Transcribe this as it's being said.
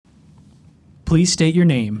Please state your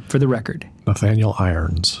name for the record. Nathaniel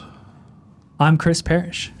Irons. I'm Chris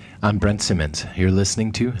Parrish. I'm Brent Simmons. You're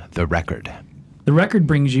listening to The Record. The Record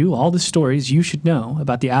brings you all the stories you should know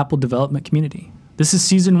about the Apple development community. This is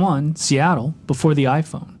Season 1, Seattle, before the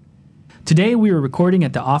iPhone. Today we are recording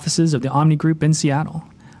at the offices of the Omni Group in Seattle.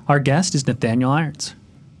 Our guest is Nathaniel Irons.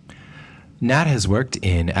 Nat has worked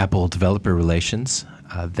in Apple developer relations,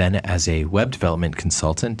 then as a web development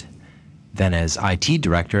consultant, then as IT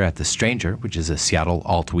director at The Stranger, which is a Seattle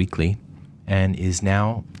alt weekly, and is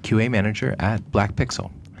now QA manager at Black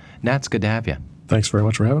Pixel. Nat, it's good to have you. Thanks very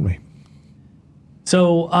much for having me.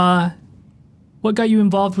 So, what got you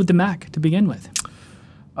involved with the Mac to begin with?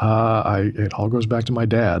 It all goes back to my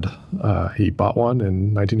dad. He bought one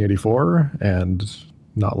in 1984, and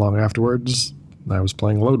not long afterwards, I was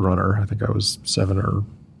playing Lode Runner. I think I was 7 or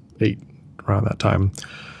 8 around that time.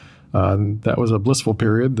 That was a blissful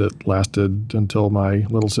period that lasted until my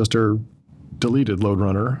little sister deleted Lode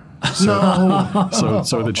Runner so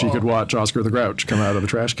that she could watch Oscar the Grouch come out of the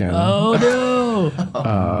trash can. Oh,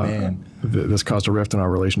 no. Man. This caused a rift in our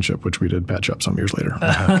relationship, which we did patch up some years later.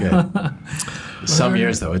 Okay. Some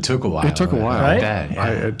years, though. It took a while. It took a while. Right? Yeah.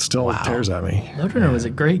 It still tears at me. Lode Runner was a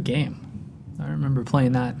great game. I remember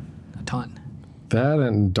playing that a ton. That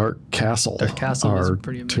and Dark Castle, was are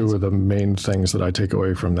pretty amazing. two of the main things that I take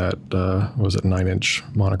away from that, 9-inch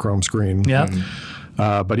monochrome screen. Yeah.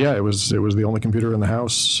 But yeah, it was the only computer in the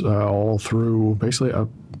house all through basically.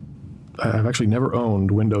 I've actually never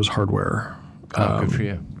owned Windows hardware. Good for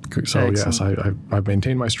you. So Excellent. yes, I've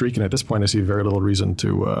maintained my streak, and at this point, I see very little reason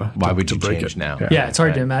to. Why would to you break change it now? Yeah, it's hard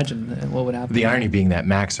Right. to imagine what would happen. The irony being that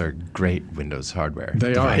Macs are great Windows hardware.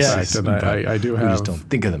 They are, in devices, fact, and I do we have. just don't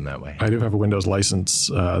think of them that way. I do have a Windows license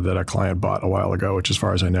that a client bought a while ago, which, as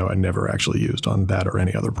far as I know, I never actually used on that or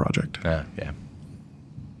any other project. Yeah.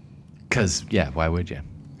 Because, why would you?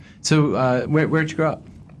 So where'd you grow up?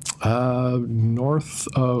 North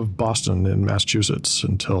of Boston in Massachusetts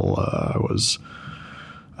until I was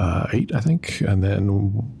 8, I think. And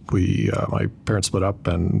then my parents split up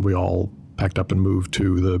and we all packed up and moved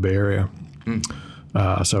to the Bay Area.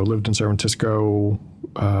 So I lived in San Francisco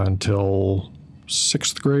until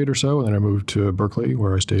 6th grade or so. And then I moved to Berkeley,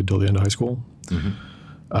 where I stayed till the end of high school.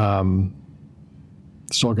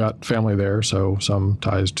 Still got family there, so some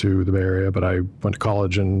ties to the Bay Area, but I went to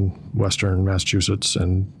college in Western Massachusetts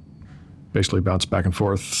and basically bounced back and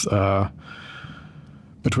forth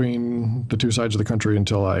between the two sides of the country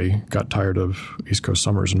until I got tired of East Coast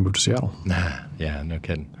summers and moved to Seattle. Yeah, no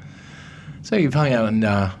kidding. So you've hung out in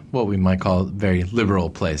what we might call very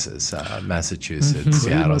liberal places, Massachusetts,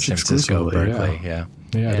 Seattle, San Francisco, Berkeley. Yeah.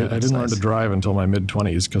 I didn't learn to drive until my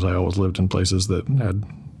mid-20s because I always lived in places that had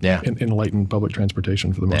enlightened public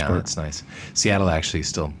transportation for the most part. Yeah, that's nice. Seattle actually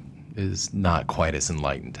still is not quite as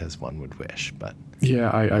enlightened as one would wish, but...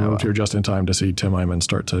 Yeah, I moved here just in time to see Tim Eyman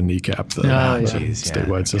start to kneecap the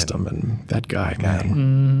statewide system, and that guy,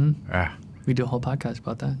 man. We do a whole podcast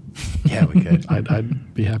about that. Yeah, we could.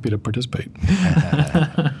 I'd be happy to participate.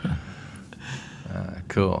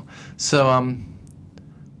 Cool. So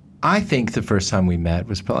I think the first time we met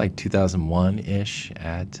was probably like 2001-ish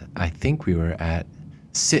I think we were at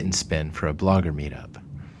Sit and Spin for a blogger meetup.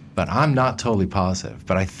 But I'm not totally positive.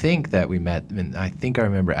 But I think that we met, and I think I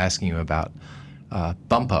remember asking you about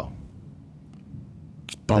Bumpo.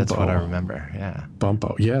 That's what I remember, yeah.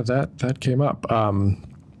 Bumpo. Yeah, that came up.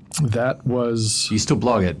 That was... You still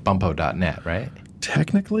blog at bumpo.net, right?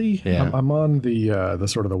 Technically, yeah. I'm on the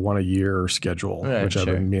sort of the one a year schedule, which sure. I've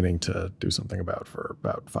been meaning to do something about for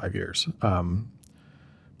about 5 years.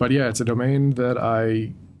 But yeah, it's a domain that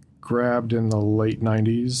I grabbed in the late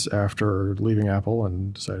 90s after leaving Apple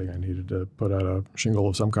and deciding I needed to put out a shingle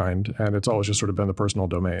of some kind. And it's always just sort of been the personal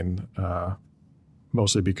domain,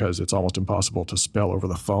 mostly because it's almost impossible to spell over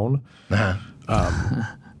the phone.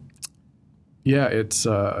 Yeah, it's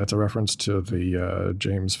a reference to the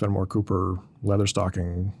James Fenimore Cooper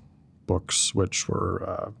Leatherstocking books, which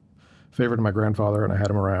were favorite of my grandfather, and I had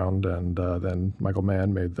them around. And then Michael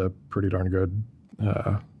Mann made the pretty darn good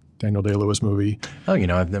Daniel Day-Lewis movie. Oh,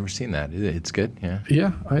 I've never seen that. It's good, yeah.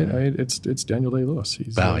 Yeah, it's Daniel Day-Lewis.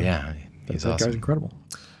 He's that awesome. guy's incredible.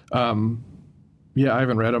 Yeah, I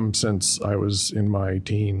haven't read him since I was in my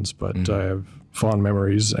teens, but I have fond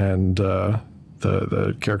memories, and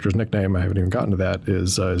the character's nickname, I haven't even gotten to that,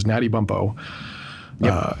 is Natty Bumpo.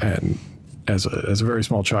 Yep. And as a very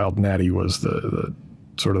small child, Natty was the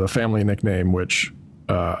sort of the family nickname, which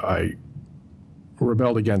I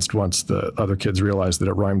rebelled against once the other kids realized that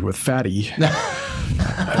it rhymed with fatty.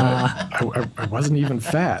 I wasn't even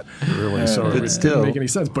fat, really, so it didn't make any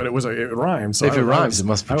sense. But it rhymed. So if it rhymes, it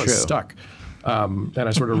must be true. I was stuck. And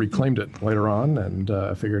I sort of reclaimed it later on, and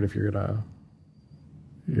I figured if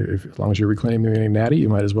as long as you're reclaiming Natty, you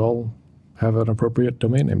might as well have an appropriate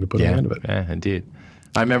domain name to put on the end of it. Yeah, indeed.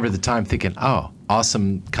 I remember the time thinking, oh,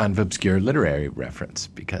 awesome kind of obscure literary reference,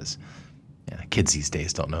 because kids these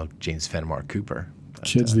days don't know James Fenimore Cooper. But,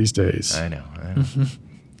 kids these days. I know.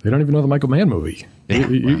 They don't even know the Michael Mann movie. Yeah,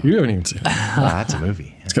 you haven't even seen it. That's a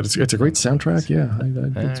movie. It's a great soundtrack. Yeah,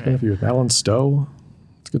 it's been a few years. Alan Stowe.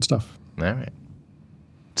 It's good stuff. All right.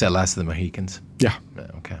 Is that Last of the Mohicans? Yeah.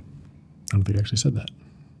 Okay. I don't think I actually said that.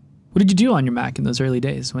 What did you do on your Mac in those early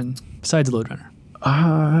days besides LoadRunner?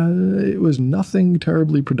 It was nothing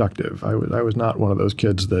terribly productive. I was not one of those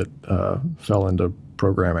kids that fell into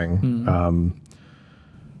programming.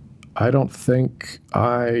 I don't think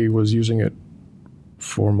I was using it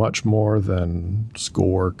for much more than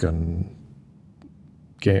schoolwork and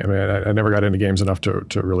game. I mean, I never got into games enough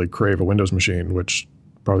to really crave a Windows machine, which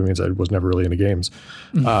probably means I was never really into games.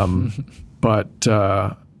 But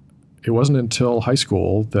it wasn't until high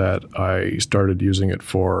school that I started using it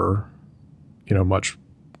for, much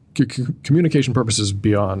communication purposes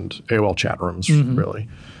beyond AOL chat rooms, really.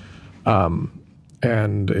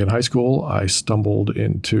 And in high school, I stumbled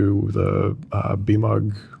into the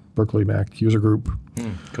BMUG Berkeley Mac user group,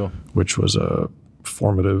 Cool. which was a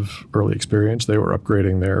formative early experience. They were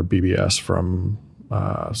upgrading their BBS from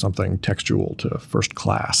something textual to first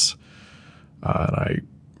class. And I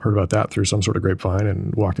heard about that through some sort of grapevine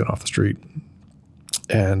and walked in off the street.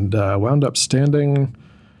 And wound up standing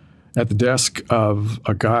at the desk of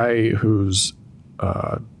a guy whose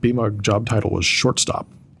BMUG job title was shortstop.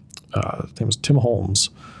 His name was Tim Holmes,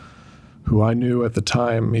 who I knew at the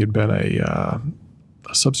time. He had been a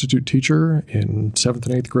substitute teacher in 7th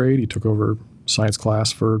and 8th grade. He took over science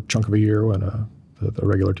class for a chunk of a year when the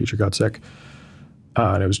regular teacher got sick.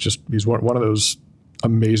 And it was he's one of those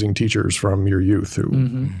amazing teachers from your youth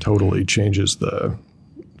who totally changes the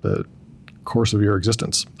course of your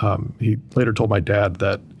existence. He later told my dad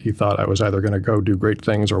that he thought I was either going to go do great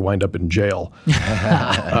things or wind up in jail.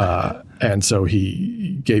 And so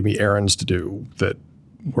he gave me errands to do that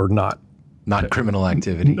were not criminal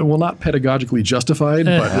activity. Well, not pedagogically justified,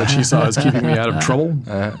 but which he saw as keeping me out of trouble.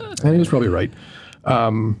 And he was probably right.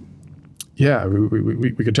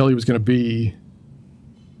 We could tell he was going to be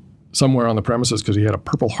somewhere on the premises because he had a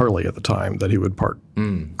purple Harley at the time that he would park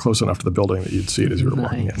close enough to the building that you'd see it as you were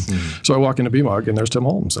walking in. So I walk into BMUG and there's Tim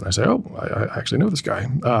Holmes, and I say, I actually know this guy.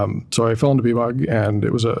 So I fell into BMUG, and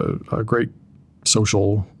it was a great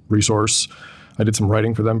social resource. I did some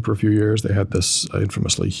writing for them for a few years. They had this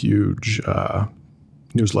infamously huge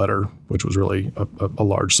newsletter, which was really a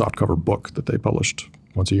large softcover book that they published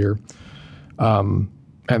once a year. And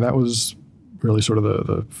that was really sort of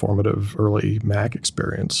the formative early Mac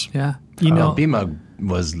experience. Yeah. BMUG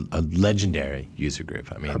was a legendary user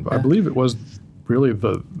group. I mean, I believe it was really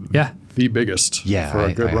the biggest for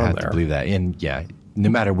a good run have there. To believe that. And no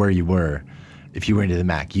matter where you were, if you were into the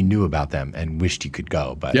Mac, you knew about them and wished you could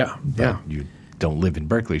go. But you don't live in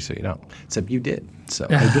Berkeley, so you don't. Except you did. So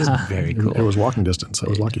it was very cool. It was walking distance. I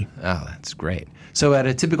was lucky. Oh, that's great. So at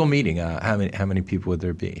a typical meeting, how many people would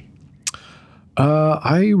there be?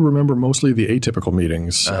 I remember mostly the atypical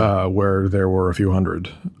meetings where there were a few hundred.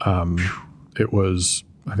 It was,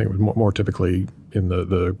 I think, it was more typically in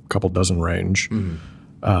the couple dozen range.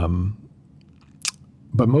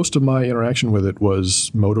 But most of my interaction with it was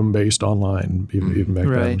modem-based online, even back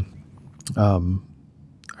then. I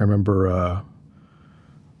remember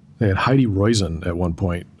they had Heidi Roizen at one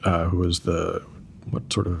point, who was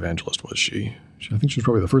what sort of evangelist was she? I think she was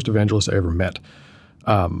probably the first evangelist I ever met.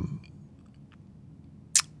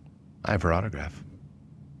 I have her autograph.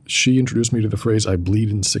 She introduced me to the phrase, "I bleed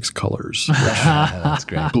in 6 colors." That's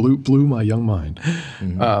great. Blew my young mind.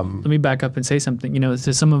 Let me back up and say something.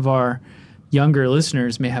 So some of our younger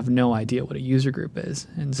listeners may have no idea what a user group is.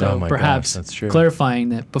 And so perhaps that's true. Clarifying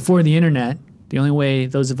that before the internet, the only way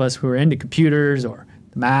those of us who are into computers or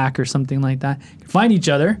the Mac or something like that could find each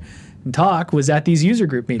other and talk was at these user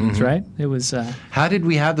group meetings, right? It was. How did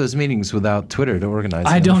we have those meetings without Twitter to organize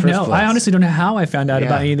them? I don't in the first know. place? I honestly don't know how I found out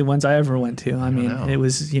about any of the ones I ever went to. I mean, it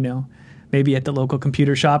was, maybe at the local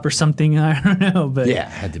computer shop or something. I don't know. But, it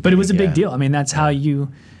had to but be, it was a big deal. I mean, that's how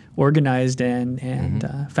you organized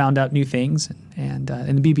and found out new things. And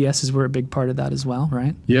the BBSs were a big part of that as well,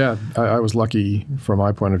 right? Yeah, I was lucky from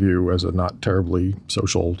my point of view as a not terribly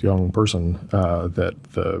social young person that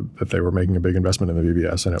they were making a big investment in the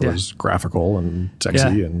BBS, and it was graphical and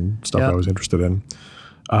sexy and stuff I was interested in.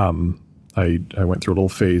 I went through a little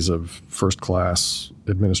phase of first class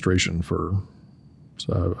administration for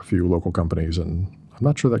a few local companies and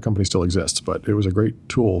not sure that company still exists, but it was a great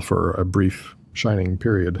tool for a brief shining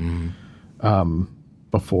period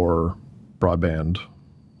before broadband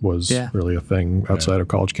was really a thing outside of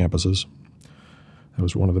college campuses. That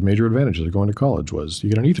was one of the major advantages of going to college was you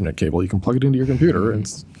get an Ethernet cable, you can plug it into your computer, and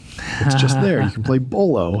it's just there. You can play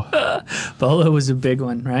Bolo. Bolo was a big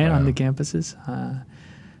one, right, on the campuses.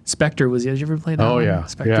 Spectre was. Did you ever play that? Oh one? yeah,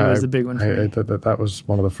 Spectre was the big one. For me. That was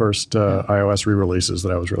one of the first iOS re-releases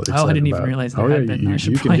that I was really excited about. I didn't even realize that. Oh yeah,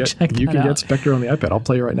 you can get Spectre on the iPad. I'll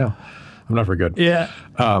play it right now. I'm not very good. Yeah.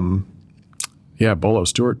 Bolo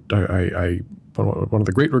Stewart. One of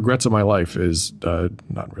the great regrets of my life is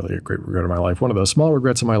not really a great regret of my life. One of the small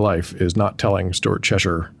regrets of my life is not telling Stuart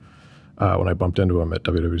Cheshire when I bumped into him at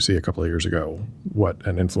WWDC a couple of years ago what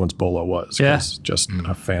an influence Bolo was. Yeah. Just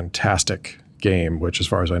a fantastic game, which as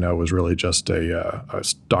far as I know was really just a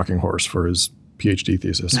stalking horse for his PhD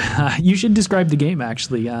thesis. You should describe the game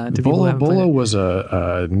actually to people who haven't played Bolo it. was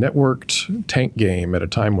a networked tank game at a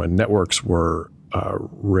time when networks were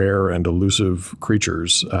rare and elusive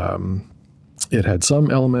creatures. It had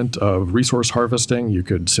some element of resource harvesting. You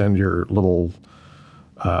could send your little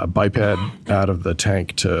biped out of the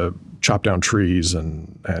tank to chop down trees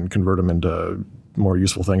and convert them into more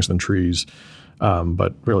useful things than trees.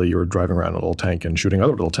 But really, you were driving around a little tank and shooting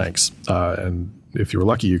other little tanks. And if you were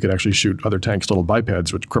lucky, you could actually shoot other tanks' little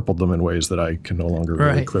bipeds, which crippled them in ways that I can no longer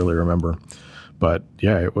really clearly remember. But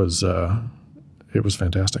yeah, it was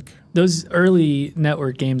fantastic. Those early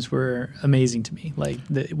network games were amazing to me. Like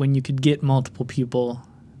when you could get multiple people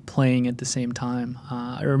playing at the same time.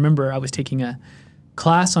 I remember I was taking a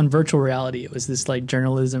class on virtual reality. It was this like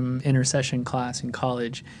journalism intersession class in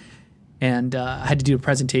college, and I had to do a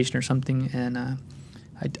presentation or something. And I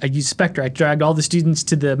used Spectre. I dragged all the students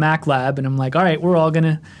to the Mac lab, and I'm like, all right, we're all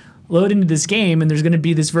gonna load into this game, and there's going to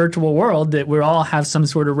be this virtual world that we all have some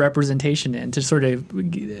sort of representation in to sort of,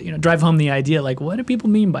 drive home the idea, like, what do people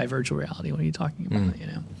mean by virtual reality? What are you talking about?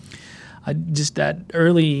 Just that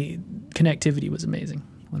early connectivity was amazing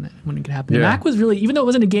when it could happen. The Mac was really, even though it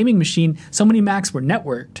wasn't a gaming machine, so many Macs were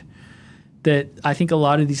networked that I think a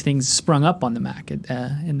lot of these things sprung up on the Mac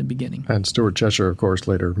in the beginning. And Stuart Cheshire, of course,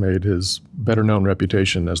 later made his better-known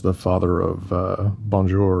reputation as the father of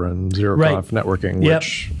Bonjour and ZeroConf networking,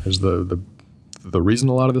 which is the reason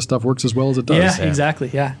a lot of this stuff works as well as it does. Yeah, exactly.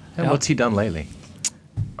 Yeah. And what's he done lately?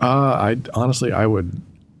 I would.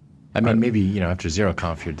 I mean, maybe after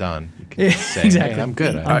ZeroConf you're done. You can say, exactly. Hey, I'm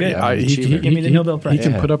good. Give me the Nobel Prize. He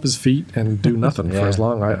can put up his feet and do nothing for as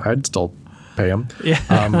long. I'd still pay him. Yeah.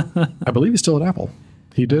 I believe he's still at Apple.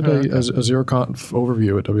 He did a ZeroConf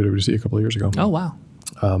overview at WWDC a couple of years ago. Oh wow!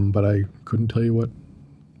 But I couldn't tell you what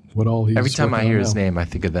all he's. Every time I hear his now. name, I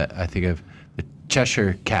think of that. I think of the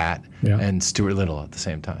Cheshire Cat and Stuart Little at the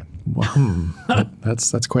same time. Well,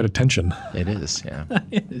 that's quite a tension. It is, yeah.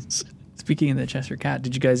 It is. Speaking of the Cheshire Cat,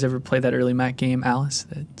 did you guys ever play that early Mac game, Alice,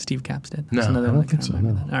 that Steve Capps did? No, another I one don't think so.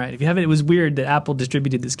 No. All right, if you haven't, it was weird that Apple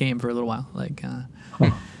distributed this game for a little while.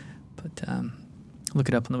 But look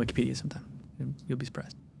it up on the Wikipedia sometime. You'll be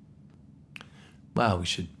surprised. Well, we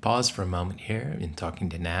should pause for a moment here in talking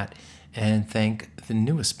to Nat and thank the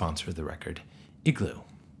newest sponsor of the record, Igloo.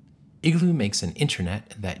 Igloo makes an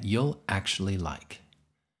internet that you'll actually like.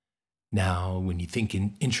 Now, when you think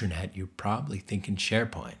in intranet, you're probably thinking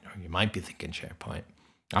SharePoint, or you might be thinking SharePoint.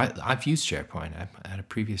 I've used SharePoint at a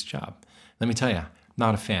previous job. Let me tell you, I'm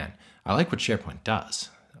not a fan. I like what SharePoint does.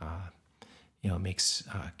 It makes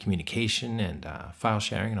communication and file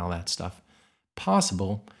sharing and all that stuff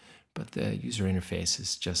possible, but the user interface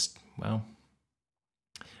is just,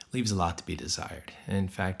 leaves a lot to be desired. And in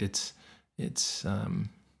fact, it's a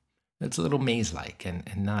little maze-like and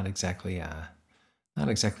not exactly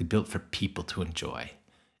built for people to enjoy.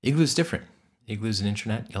 Igloo's different. Igloo's an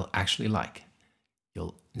intranet you'll actually like.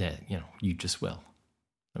 You just will.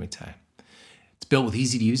 Let me tell you. It's built with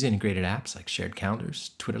easy-to-use integrated apps like shared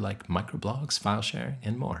calendars, Twitter-like microblogs, file sharing,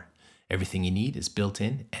 and more. Everything you need is built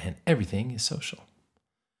in, and everything is social.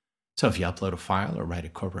 So if you upload a file or write a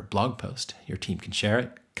corporate blog post, your team can share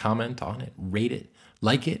it, comment on it, rate it,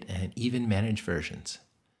 like it, and even manage versions.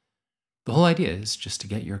 The whole idea is just to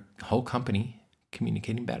get your whole company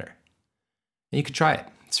communicating better. And you can try it.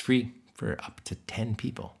 It's free for up to 10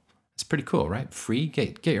 people. It's pretty cool, right? Free,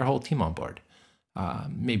 get your whole team on board.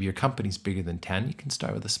 Maybe your company's bigger than 10. You can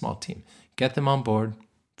start with a small team. Get them on board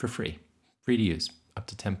for free to use, up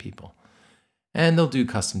to 10 people. And they'll do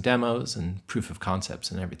custom demos and proof of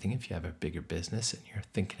concepts and everything if you have a bigger business and you're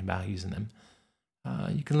thinking about using them.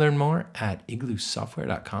 You can learn more at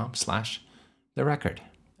igloosoftware.com/therecord.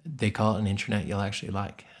 They call it an intranet you'll actually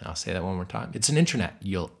like. I'll say that one more time. It's an intranet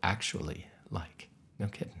you'll actually like. No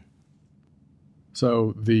kidding.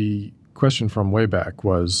 So the question from way back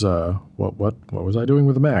was, what was I doing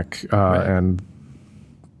with the Mac? And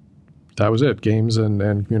that was it, games and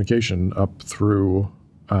communication up through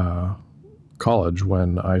college,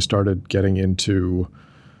 when I started getting into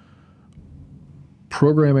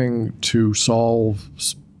programming to solve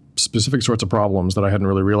specific sorts of problems that I hadn't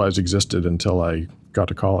really realized existed until I got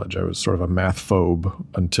to college. I was sort of a math phobe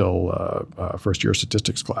until first year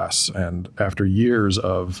statistics class. And after years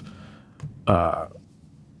of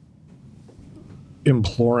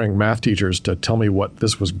imploring math teachers to tell me what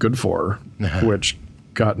this was good for, which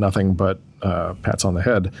got nothing but pats on the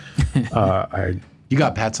head. You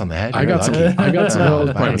got pats on the head? I got some of those I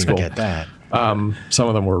playing didn't school. even get that. Some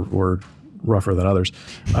of them were rougher than others.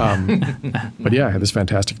 But yeah, I had this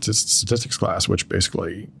fantastic statistics class, which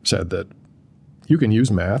basically said that you can use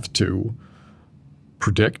math to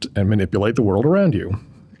predict and manipulate the world around you.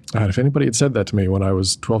 And if anybody had said that to me when I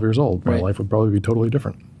was 12 years old, my life would probably be totally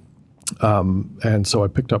different. And so I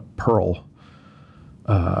picked up Perl,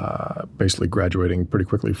 basically graduating pretty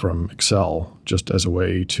quickly from Excel, just as a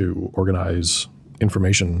way to organize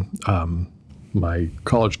information. My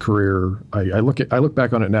college career, I look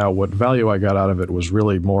back on it now, what value I got out of it was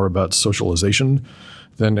really more about socialization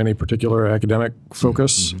than any particular academic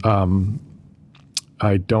focus. Mm-hmm.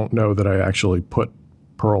 I don't know that I actually put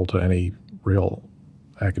Perl to any real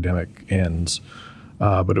academic ends,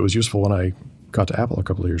 but it was useful when I got to Apple a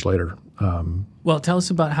couple of years later. Well, tell us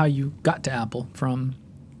about how you got to Apple from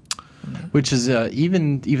Which is,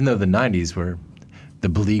 even though the 90s were the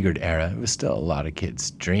beleaguered era, it was still a lot of kids'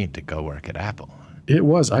 dream to go work at Apple. It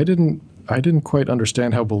was. I didn't quite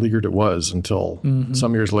understand how beleaguered it was until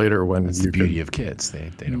some years later when That's the beauty of kids. They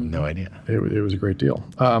have no idea. It was a great deal.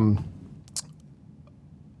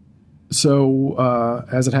 So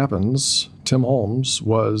as it happens, Tim Holmes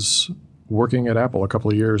was working at Apple a couple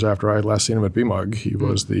of years after I had last seen him at BMUG. He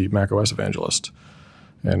was the macOS evangelist.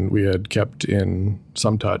 And we had kept in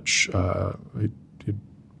some touch. He'd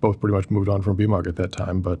both pretty much moved on from BMUG at that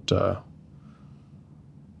time, but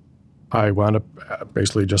I wound up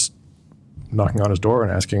basically just knocking on his door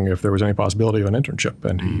and asking if there was any possibility of an internship,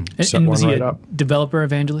 and he set one right up. Developer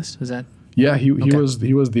evangelist? Is that? Yeah, he was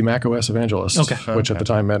the macOS evangelist, which at the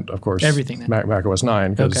time meant, of course, everything. macOS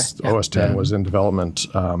 9, because OS 10 was in development,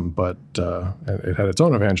 but it had its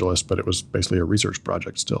own evangelist, but it was basically a research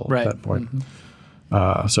project still at that point.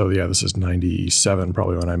 So yeah, this is 97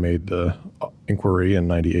 probably when I made the inquiry, and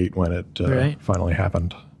 98 when it finally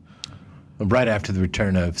happened. Right after the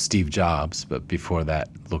return of Steve Jobs, but before that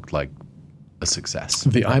looked like a success.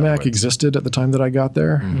 The iMac existed at the time that I got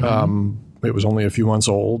there. It was only a few months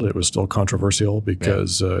old. It was still controversial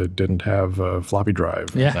because it didn't have a floppy drive.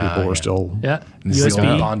 People were still...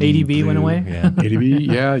 USB, ADB went away.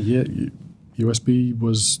 ADB, USB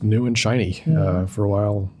was new and shiny. For a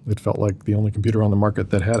while, it felt like the only computer on the market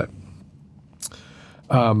that had it.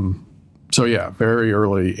 So yeah, very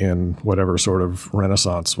early in whatever sort of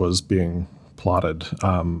renaissance was being plotted.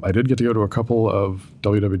 I did get to go to a couple of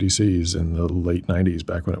WWDCs in the late 90s,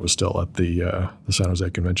 back when it was still at the San Jose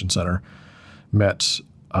Convention Center. Met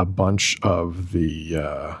a bunch of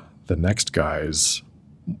the Next guys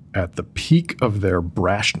at the peak of their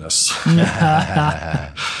brashness.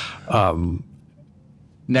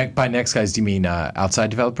 By Next guys, do you mean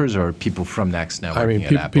outside developers or people from Next now working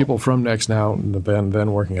at Apple? People from Next now,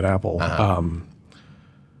 then working at Apple.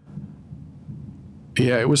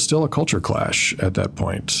 It was still a culture clash at that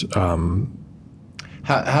point.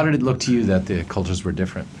 How did it look to you that the cultures were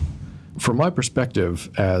different? From my perspective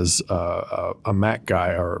as a Mac guy,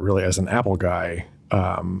 or really as an Apple guy,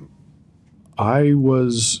 I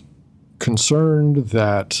was concerned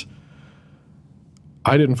that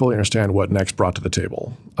I didn't fully understand what Next brought to the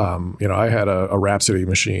table. I had a Rhapsody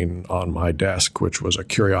machine on my desk, which was a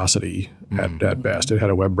curiosity at best. It had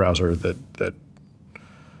a web browser that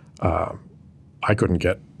I couldn't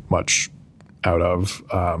get much out of,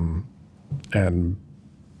 and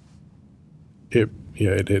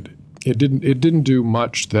it didn't do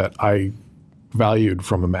much that I valued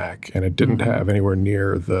from a Mac, and it didn't have anywhere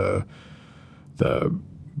near the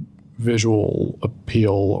visual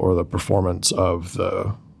appeal or the performance of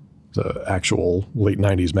the actual late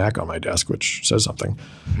 90s Mac on my desk, which says something.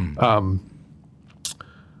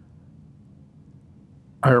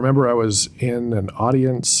 I remember I was in an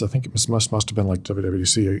audience, I think it must have been like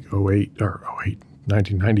WWDC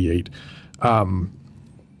 1998,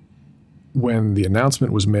 when the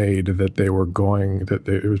announcement was made that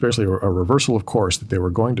it was basically a reversal of course, that they were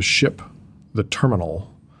going to ship the terminal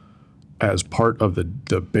as part of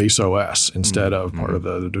the base OS instead of part of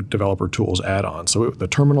the developer tools add-on. So the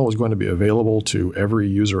terminal was going to be available to every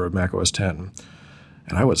user of Mac OS X.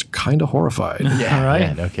 and I was kind of horrified. Yeah, right.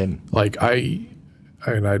 yeah, no kidding. Like I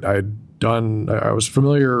was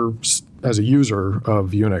familiar as a user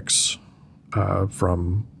of Unix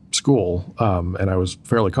from school, and I was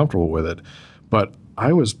fairly comfortable with it. But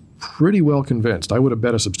I was pretty well convinced, I would have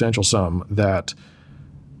bet a substantial sum, that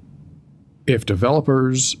if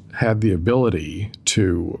developers had the ability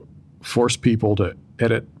to force people to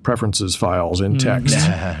edit preferences files in text,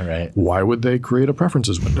 Right. why would they create a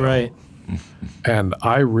preferences window? Right. And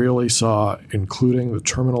I really saw including the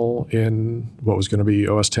terminal in what was going to be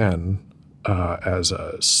OS X as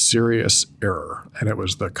a serious error. And it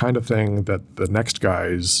was the kind of thing that the next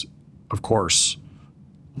guys, of course,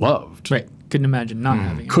 loved. Right. Couldn't imagine not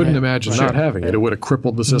having it. Couldn't right. imagine not having it. It would have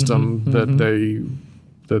crippled the system that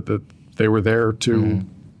they were there to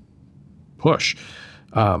push.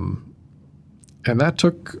 And that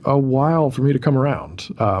took a while for me to come around.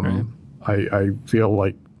 I feel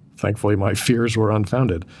like, thankfully, my fears were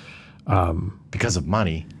unfounded. Because of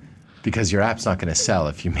money. Because your app's not going to sell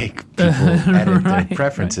if you make people edit their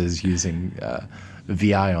preferences using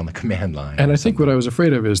VI on the command line. And I think what I was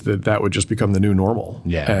afraid of is that that would just become the new normal.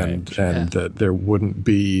 Yeah, and that there wouldn't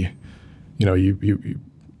be,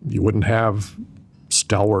 you wouldn't have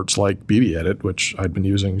stalwarts like BBEdit, which I'd been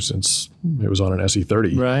using since it was on an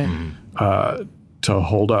SE30, Right. to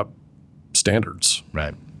hold up standards.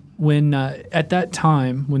 Right. When at that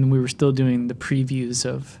time, when we were still doing the previews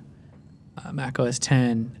of Mac OS X,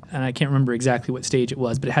 and I can't remember exactly what stage it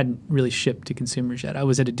was, but it hadn't really shipped to consumers yet. I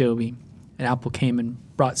was at Adobe, and Apple came and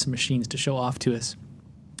brought some machines to show off to us.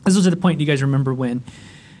 This was at the point, do you guys remember when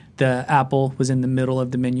the Apple was in the middle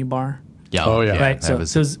of the menu bar? Yeah. Oh, yeah. Right, so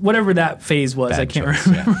it was whatever that phase was, I can't choice,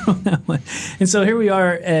 remember on that one. And so here we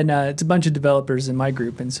are, and it's a bunch of developers in my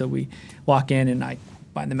group, and so we walk in, and I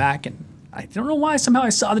find the Mac, and I don't know why, somehow I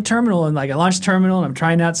saw the terminal, and I launched the terminal, and I'm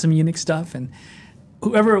trying out some Unix stuff, and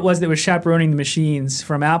whoever it was that was chaperoning the machines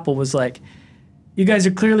from Apple was like, you guys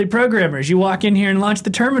are clearly programmers. You walk in here and launch the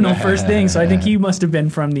terminal first thing. So I think you must have been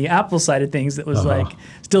from the Apple side of things that was like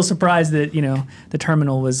still surprised that, the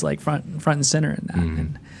terminal was like front and center in that.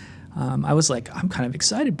 And I was like, I'm kind of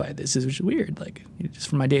excited by this. This is weird, like just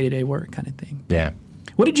for my day-to-day work kind of thing. Yeah.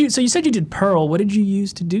 So you said you did Perl. What did you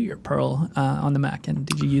use to do your Perl on the Mac? And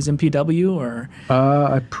did you use MPW or?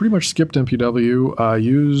 I pretty much skipped MPW. I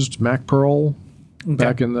used Mac Perl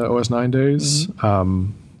back in the OS 9 days.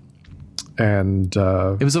 And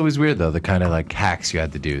It was always weird, though, the kind of like hacks you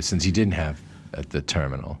had to do since you didn't have the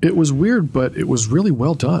terminal. it was weird, but it was really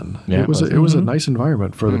well done. Yeah, it was a nice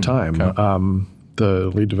environment for the time. Okay.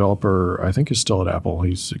 The lead developer, I think, is still at Apple.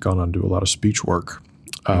 He's gone on to do a lot of speech work.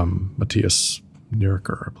 Matthias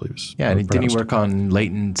Nierker, I believe. Yeah, and didn't he work on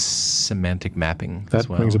latent semantic mapping That as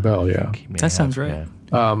well? rings a bell, yeah. That sounds right.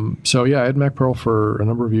 Yeah. So yeah, I had Mac Perl for a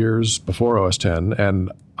number of years before OS X,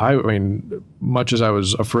 and I mean, much as I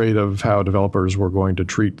was afraid of how developers were going to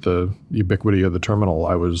treat the ubiquity of the terminal,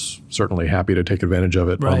 I was certainly happy to take advantage of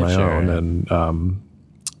it on my own. And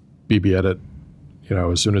BBEdit,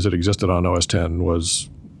 as soon as it existed on OS X, was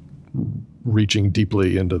reaching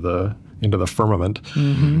deeply into the firmament,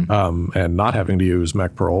 and not having to use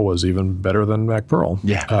Mac Perl was even better than Mac Perl.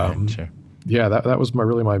 Yeah, sure. Yeah, that was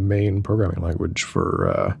really my main programming language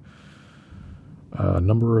for a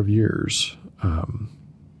number of years.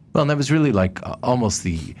 Well, and that was really like almost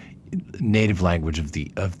the native language of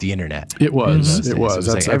the internet. It was. It was.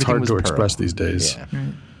 It was That's hard to Perl. express these days. Yeah.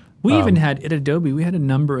 Right. We even had at Adobe, we had a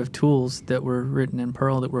number of tools that were written in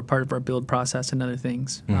Perl that were part of our build process and other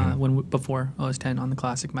things before OS X on the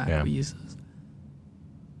classic Mac. Yeah. We used those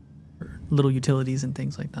for little utilities and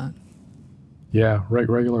things like that. Yeah,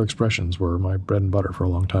 regular expressions were my bread and butter for a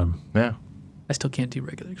long time. Yeah. I still can't do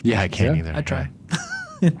regular expressions. Yeah, I can't Yeah. either. I try.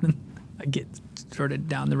 And then I get sort of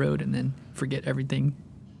down the road and then forget everything.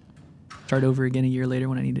 Start over again a year later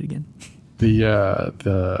when I need it again. The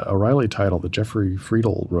O'Reilly title that Jeffrey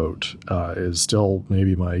Friedel wrote is still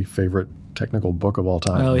maybe my favorite technical book of all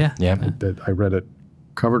time. Oh, yeah. Yeah. I read it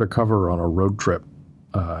cover to cover on a road trip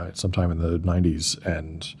sometime in the 90s,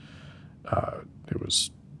 and it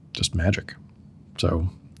was just magic. So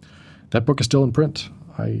that book is still in print.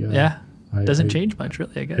 Doesn't change much,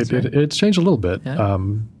 really, I guess. It's changed a little bit. Yeah.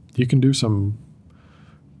 You can do some.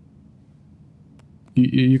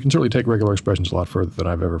 You can certainly take regular expressions a lot further than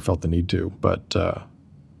I've ever felt the need to, but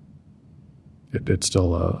it's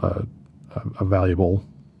still a valuable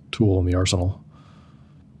tool in the arsenal.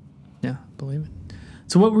 Yeah, believe it.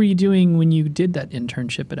 So what were you doing when you did that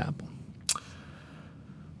internship at Apple?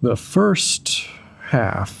 The first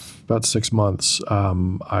half, about 6 months,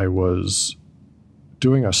 I was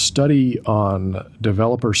doing a study on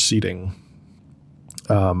developer seating.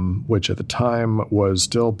 which at the time was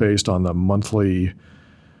still based on the monthly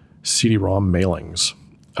CD-ROM mailings.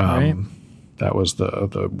 Right. That was the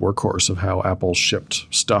workhorse of how Apple shipped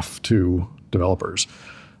stuff to developers.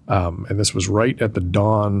 And this was right at the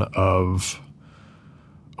dawn of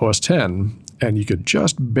OS X, and you could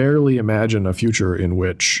just barely imagine a future in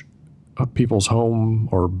which people's home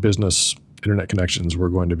or business internet connections were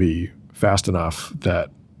going to be fast enough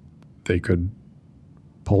that they could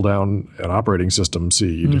pull down an operating system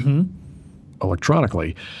seed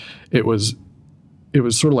electronically. It was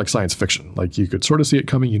sort of like science fiction. Like you could sort of see it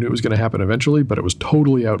coming. You knew it was going to happen eventually, but it was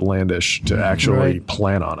totally outlandish to actually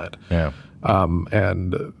plan on it. Yeah.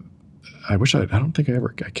 And I wish I don't think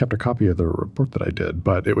I kept a copy of the report that I did,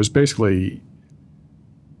 but it was basically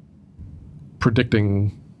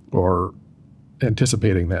predicting or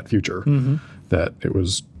anticipating that future, that it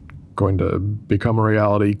was going to become a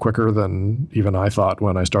reality quicker than even I thought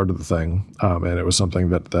when I started the thing. And it was something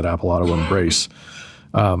that Apple ought to embrace.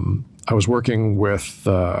 I was working with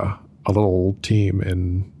a little team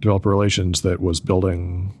in developer relations that was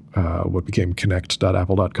building what became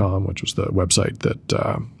connect.apple.com, which was the website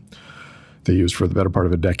that they used for the better part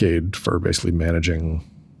of a decade for basically managing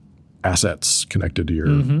assets connected to your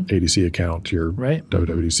ADC account, your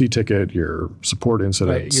WWDC ticket, your support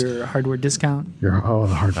incidents. Your hardware discount. The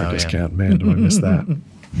hardware discount. Man, do I miss that.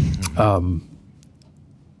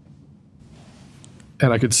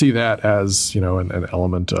 And I could see that as, an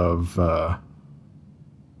element of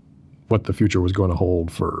what the future was going to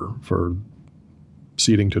hold for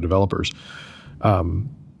seeding to developers. In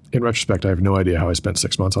retrospect, I have no idea how I spent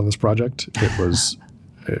 6 months on this project. It was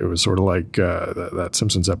sort of like that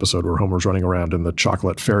Simpsons episode where Homer's running around in the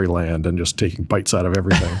chocolate fairyland and just taking bites out of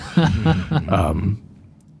everything.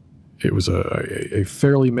 It was a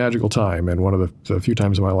fairly magical time, and one of the few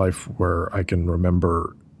times in my life where I can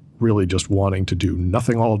remember really just wanting to do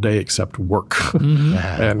nothing all day except work.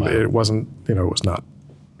 And it wasn't, it was not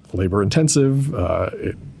labor intensive.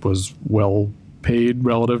 It was well paid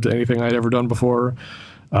relative to anything I'd ever done before.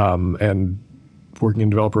 And working in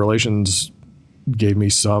developer relations gave me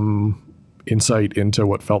some insight into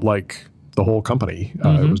what felt like the whole company.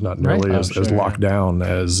 It was not nearly as locked down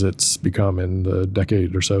as it's become in the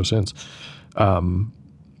decade or so since.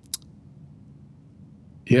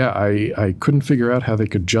 I couldn't figure out how they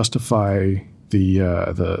could justify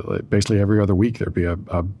the basically every other week there'd be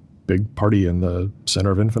a big party in the center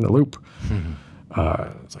of Infinite Loop.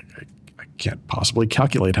 It's like I can't possibly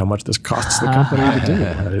calculate how much this costs the company to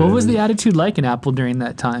do. What was the attitude like in Apple during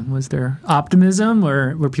that time? Was there optimism,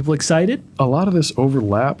 or were people excited? A lot of this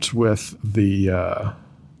overlapped with the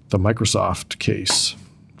Microsoft case.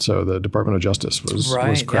 So the Department of Justice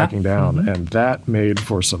was cracking down, and that made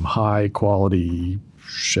for some high quality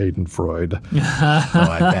Schadenfreude.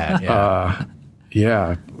 I bet.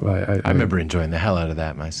 Yeah. I remember enjoying the hell out of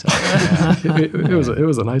that myself. It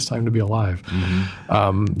was a nice time to be alive.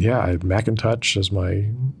 I had Macintosh as my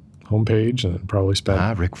homepage, and probably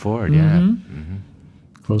spent Rick Ford,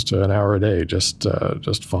 close to an hour a day just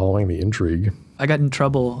following the intrigue. I got in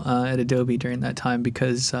trouble at Adobe during that time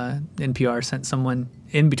because NPR sent someone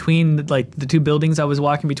in between the two buildings I was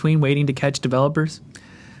walking between, waiting to catch developers.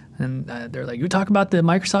 And they're like, "You talk about the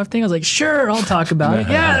Microsoft thing?" I was like, "Sure, I'll talk about it."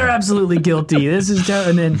 Yeah, they're absolutely guilty. This is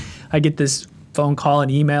and then I get this phone call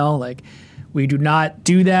and email like, "We do not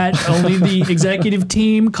do that. Only the executive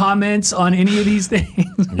team comments on any of these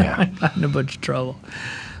things." I got in a bunch of trouble.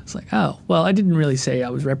 It's like, oh, well, I didn't really say I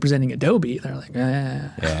was representing Adobe. They're like,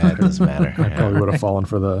 Yeah, it doesn't matter. I probably would have fallen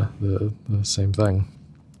for the same thing.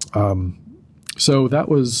 So that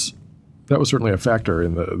was certainly a factor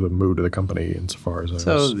in the mood of the company insofar as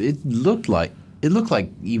it looked like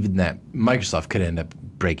even that Microsoft could end up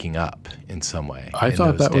breaking up in some way. I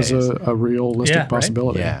thought that was a realistic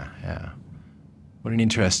possibility. Right? Yeah. What an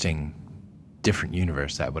interesting, different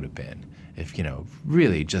universe that would have been if,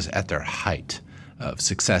 really just at their height of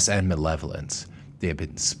success and malevolence, they had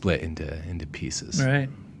been split into pieces. Right.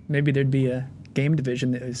 Maybe there'd be a game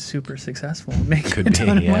division that was super successful. Could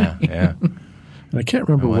be, yeah. And I can't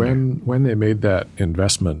remember when they made that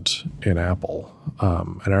investment in Apple.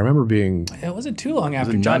 And I remember being... It wasn't too long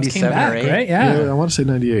after Jobs came back, right? Yeah. I want to say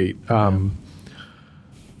 98. And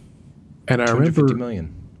I remember... $250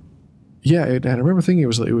 million. Yeah, and I remember thinking it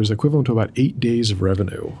was equivalent to about 8 days of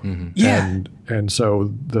revenue. Yeah. And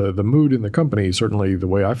so the mood in the company, certainly the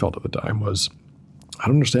way I felt at the time, was I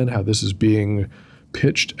don't understand how this is being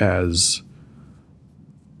pitched as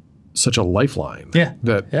such a lifeline. Yeah.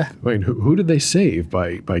 I mean, who did they save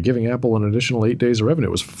by giving Apple an additional 8 days of revenue?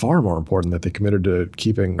 It was far more important that they committed to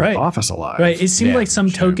keeping Office alive. Right. It seemed like some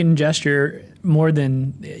token gesture more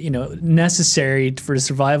than necessary for the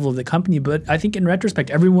survival of the company. But I think in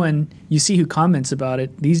retrospect, everyone you see who comments about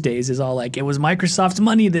it these days is all like, it was Microsoft's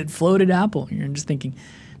money that floated Apple. You're just thinking,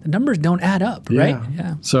 the numbers don't add up, right?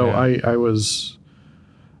 Yeah. So I was,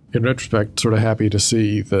 in retrospect, sort of happy to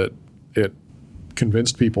see that it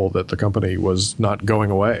convinced people that the company was not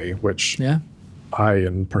going away, which I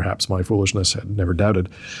and perhaps my foolishness had never doubted.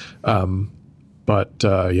 But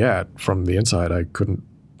from the inside, I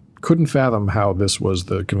couldn't fathom how this was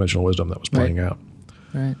the conventional wisdom that was playing out.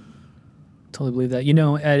 Right. Totally believe that.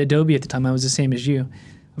 At Adobe at the time, I was the same as you.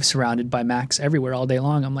 I was surrounded by Macs everywhere all day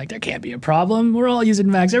long. I'm like, there can't be a problem. We're all using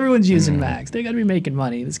Macs. Everyone's using Macs. They got to be making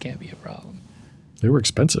money. This can't be a problem. They were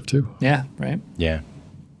expensive too. Yeah, right? Yeah.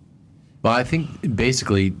 Well, I think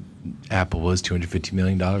basically Apple was $250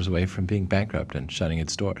 million away from being bankrupt and shutting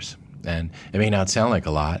its doors. And it may not sound like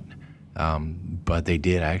a lot, but they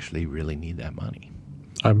did actually really need that money.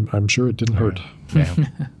 I'm sure it didn't hurt. Yeah.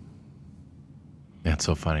 That's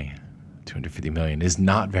so funny. $250 million is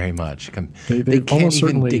not very much. They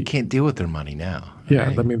can't deal with their money now. Yeah,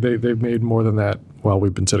 right? I mean, they've made more than that while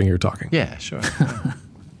we've been sitting here talking. Yeah, sure.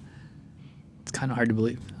 It's kind of hard to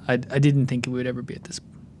believe. I didn't think we would ever be at this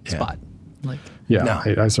spot.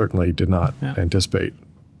 I certainly did not anticipate.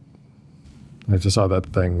 I just saw that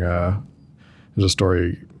thing. There's a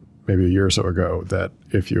story maybe a year or so ago that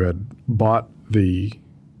if you had bought the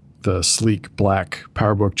sleek black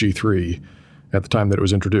PowerBook G3 at the time that it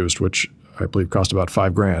was introduced, which I believe cost about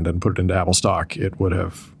 $5,000, and put it into Apple stock, it would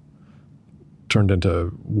have turned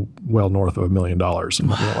into well north of $1 million in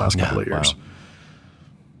the last couple of years. Wow.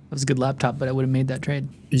 That was a good laptop, but I would have made that trade.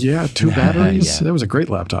 Yeah, 2 batteries. That was a great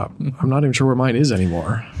laptop. I'm not even sure where mine is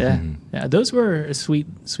anymore. Yeah, yeah. Those were a sweet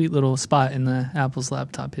little spot in the Apple's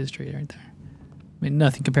laptop history right there. I mean,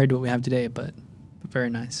 nothing compared to what we have today, but very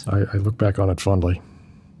nice. I look back on it fondly.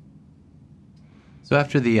 So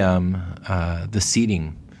after the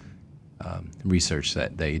seeding research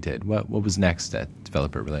that you did, what was next at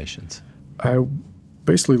Developer Relations? I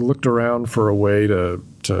basically looked around for a way to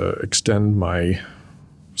extend my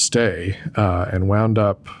stay and wound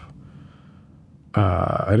up.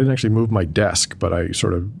 I didn't actually move my desk, but I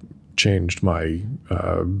sort of changed my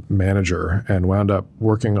manager and wound up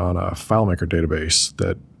working on a FileMaker database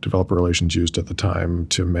that Developer Relations used at the time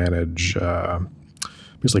to manage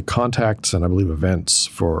basically contacts and I believe events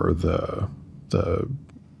for the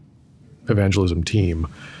evangelism team.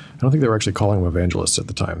 I don't think they were actually calling them evangelists at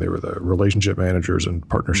the time. They were the relationship managers and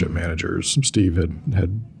partnership managers. Steve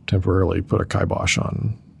had temporarily put a kibosh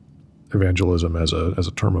on evangelism as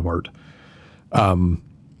a term of art.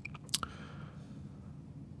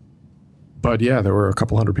 But yeah, there were a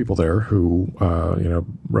couple hundred people there who,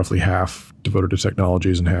 roughly half devoted to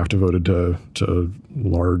technologies and half devoted to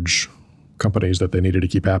large companies that they needed to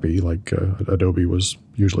keep happy. Like Adobe was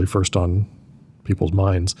usually first on people's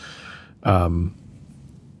minds.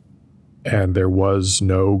 And there was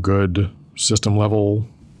no good system level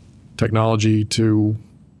technology to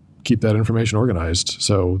keep that information organized.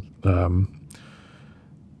 So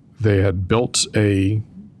they had built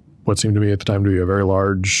what seemed to me at the time to be a very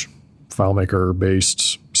large FileMaker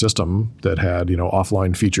based system that had,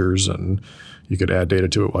 offline features, and you could add data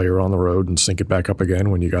to it while you were on the road and sync it back up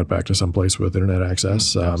again when you got back to some place with internet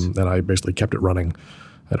access. And I basically kept it running.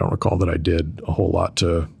 I don't recall that I did a whole lot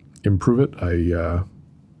to improve it. I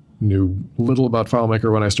knew little about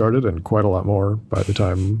FileMaker when I started and quite a lot more by the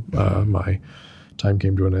time my time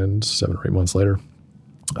came to an end 7 or 8 months later.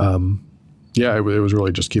 It was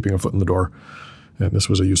really just keeping a foot in the door. And this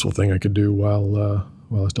was a useful thing I could do while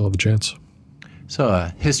I still have a chance. So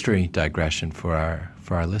a history digression for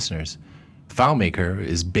our listeners. FileMaker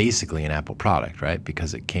is basically an Apple product, right?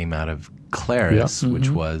 Because it came out of Claris,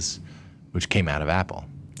 which came out of Apple.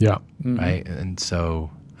 Yeah. Right? And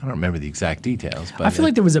so I don't remember the exact details, but I feel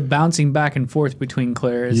like there was a bouncing back and forth between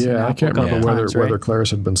Claris and Apple. I can't remember whether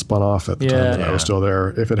Claris had been spun off at the time that I was still there.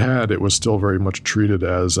 If it had, it was still very much treated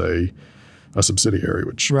as a subsidiary,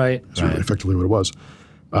 which is really effectively what it was.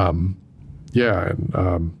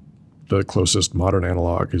 The closest modern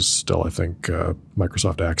analog is still, I think,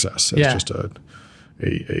 Microsoft Access. It's just a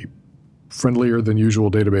friendlier than usual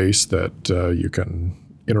database that you can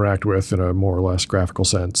interact with in a more or less graphical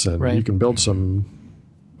sense, and you can build some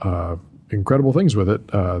incredible things with it.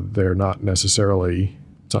 It's not necessarily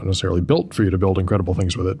built for you to build incredible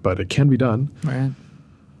things with it, but it can be done. Right.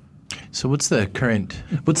 So what's the current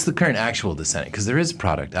actual descendant? Because there is a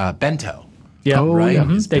product, Bento. Yeah, Oh, right?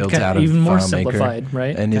 yeah. It's They built cut out of even more FileMaker. simplified,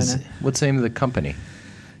 right? And Kinda. what's the name of the company?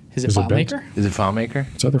 Is it Is it bent? FileMaker? Is it FileMaker?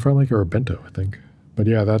 It's either FileMaker or Bento, I think. But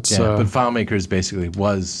yeah, that's Yeah, but FileMaker is basically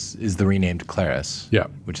is the renamed Claris. Yeah.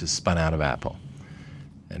 Which is spun out of Apple,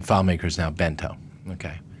 and FileMaker is now Bento.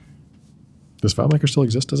 Okay. does FileMaker still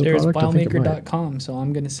exist as a There's product? I think it might. FileMaker.com, so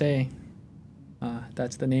I'm going to say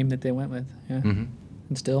that's the name that they went with. Yeah. Mm-hmm.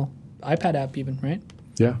 And still, iPad app even, right?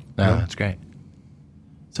 Yeah. Oh, that's great.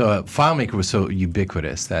 So FileMaker was so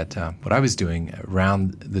ubiquitous that what I was doing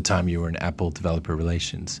around the time you were in Apple Developer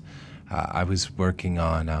Relations, I was working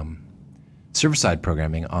on server-side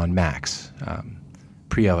programming on Macs,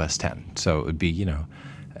 pre-OS 10. So it would be,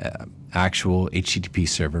 actual HTTP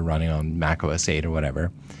server running on Mac OS 8 or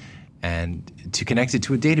whatever. And to connect it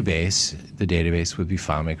to a database, the database would be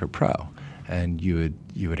FileMaker Pro. And you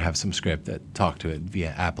would have some script that talked to it via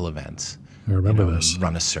Apple events. I remember this.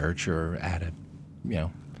 Run a search or add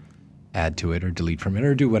to it or delete from it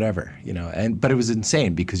or do whatever, but it was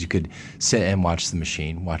insane because you could sit and watch the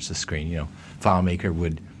machine, watch the screen,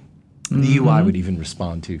 FileMaker the UI would even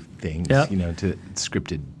respond to things, Yep. To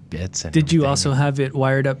scripted bits. And Did you everything. also have it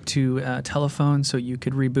wired up to a telephone so you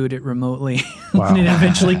could reboot it remotely Wow. when it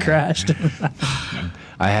eventually crashed?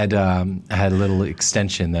 I had a little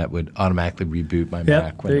extension that would automatically reboot my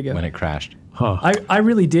Mac there you go. when it crashed. Huh. I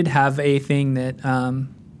really did have a thing that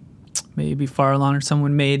maybe Farallon or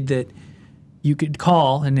someone made that you could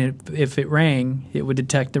call, and if it rang, it would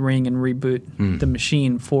detect the ring and reboot the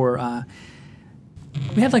machine for.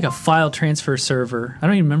 We had like a file transfer server. I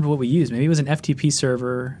don't even remember what we used. Maybe it was an FTP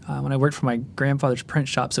server when I worked for my grandfather's print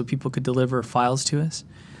shop, so people could deliver files to us.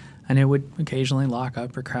 And it would occasionally lock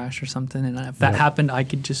up or crash or something. And if that happened, I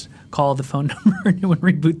could just call the phone number and it would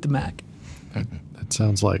reboot the Mac. That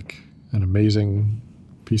sounds like an amazing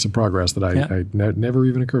piece of progress that never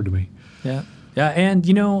even occurred to me. Yeah. Yeah. And,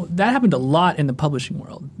 that happened a lot in the publishing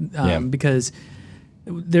world because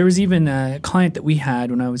there was even a client that we had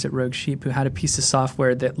when I was at Rogue Sheep who had a piece of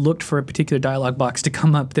software that looked for a particular dialog box to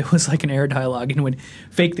come up that was like an error dialog and would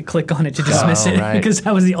fake the click on it to dismiss it right. because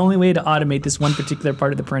that was the only way to automate this one particular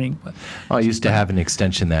part of the printing. But, I used to have an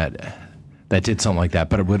extension that did something like that,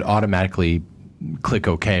 but it would automatically click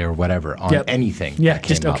OK or whatever on anything. Yeah, that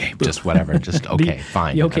just came OK. up. Just whatever. Just OK,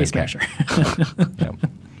 fine. The OK I don't care. smasher.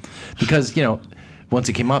 Because, once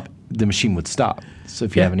it came up, the machine would stop. So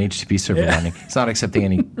if you have an HTTP server running, it's not accepting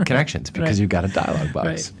any connections because you've got a dialog box.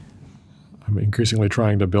 Right. I'm increasingly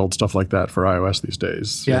trying to build stuff like that for iOS these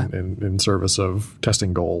days in service of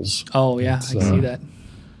testing goals. Oh, yeah, I can see that.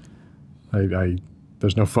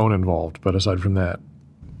 There's no phone involved, but aside from that,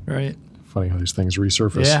 Right. funny how these things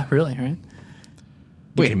resurface. Yeah, really, right?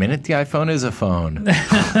 Wait a minute, the iPhone is a phone.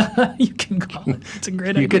 You can call it. It's a great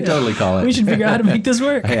idea. You could totally call it. We should figure out how to make this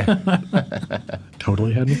work.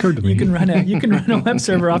 Totally hadn't occurred to me. You can run a web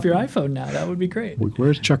server off your iPhone now. That would be great.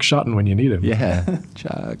 Where's Chuck Schotten when you need him? Yeah,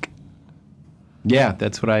 Chuck. Yeah,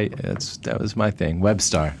 that was my thing.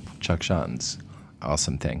 WebStar, Chuck Schotten's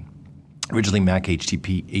awesome thing. Originally Mac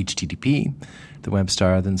HTTP, the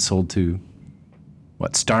WebStar, then sold to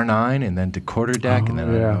Star 9 and then to Quarter Deck, and then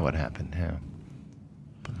I don't know what happened. Yeah.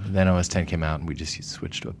 But then OS 10 came out and we just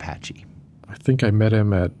switched to Apache. I think I met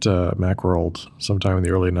him at Macworld sometime in the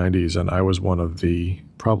early 90s, and I was one of the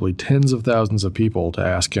probably tens of thousands of people to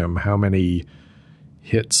ask him how many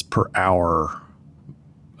hits per hour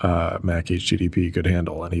Mac HTTP could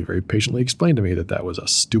handle, and he very patiently explained to me that was a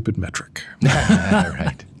stupid metric.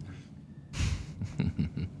 Right.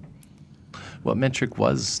 What metric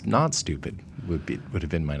was not stupid would have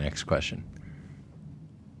been my next question.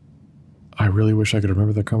 I really wish I could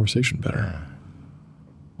remember the conversation better.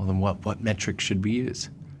 Well, then what metric should we use?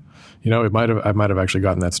 I might have actually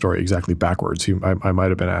gotten that story exactly backwards. I might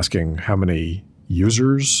have been asking how many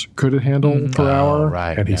users could it handle per hour,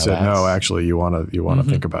 right. and he Now said, "No, actually, you want to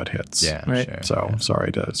think about hits." Yeah, Right. sure. So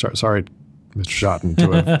sorry, Mr. Schotten,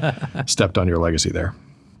 to have stepped on your legacy there.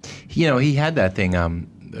 He had that thing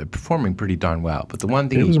performing pretty darn well, but the one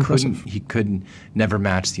thing he couldn't never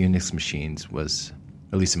match the Unix machines was,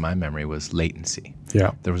 at least in my memory, was latency.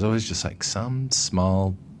 Yeah. There was always just like some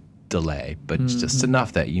small delay, but just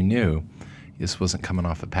enough that you knew this wasn't coming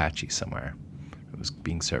off Apache somewhere. It was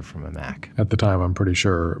being served from a Mac. At the time, I'm pretty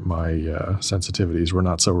sure my sensitivities were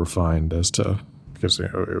not so refined because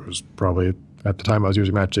it was probably, at the time I was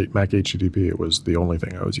using Mac HTTP, it was the only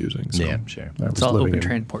thing I was using. So Yeah, sure. I was It's all living Open in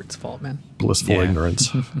Transport's fault, man. blissful Yeah.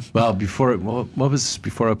 ignorance. Well, what was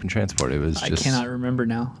before Open Transport? It was I just cannot remember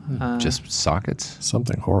now. just sockets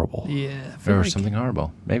Something horrible. Yeah. I feel or like- something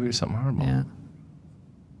horrible. Maybe it was something horrible. Yeah.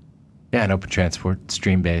 Yeah, and Open Transport,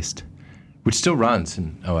 stream-based, which still runs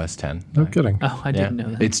in OS 10. No kidding. Oh, I didn't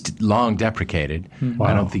know that. It's long deprecated. Wow.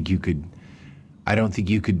 I don't think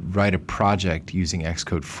you could write a project using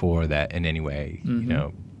Xcode 4 that in any way,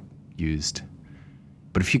 used.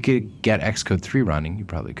 But if you could get Xcode 3 running, you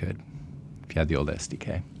probably could. If you had the old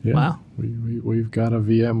SDK. Yeah. Wow. We've got a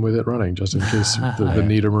VM with it running just in case the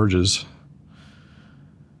need emerges.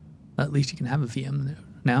 At least you can have a VM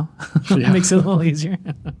now. Yeah. Makes it a little easier.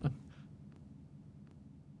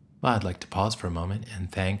 Well, I'd like to pause for a moment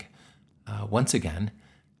and thank, once again,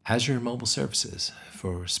 Azure Mobile Services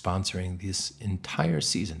for sponsoring this entire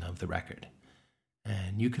season of The Record.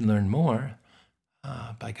 And you can learn more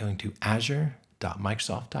by going to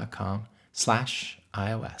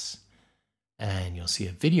azure.microsoft.com/iOS. And you'll see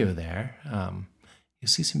a video there. You'll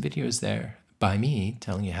see some videos there by me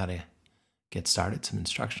telling you how to get started, some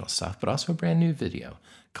instructional stuff, but also a brand new video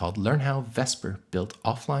called Learn How Vesper Built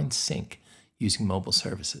Offline Sync Using Mobile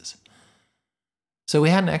Services. So we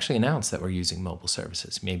hadn't actually announced that we're using mobile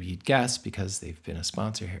services. Maybe you'd guess because they've been a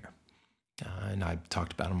sponsor here. And I've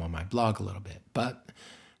talked about them on my blog a little bit. But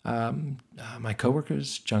my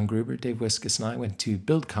coworkers, John Gruber, Dave Wiskus, and I went to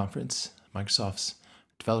Build Conference, Microsoft's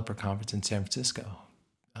developer conference in San Francisco,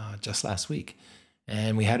 just last week.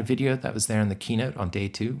 And we had a video that was there in the keynote on day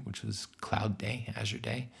 2, which was Cloud Day, Azure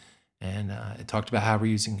Day. And it talked about how we're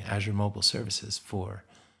using Azure Mobile Services for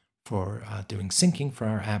doing syncing for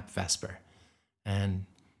our app Vesper. And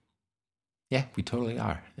yeah, we totally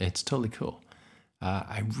are. It's totally cool.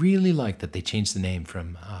 I really like that they changed the name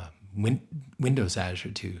from Windows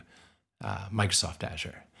Azure to Microsoft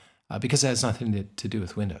Azure because it has nothing to do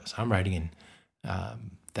with Windows. I'm writing in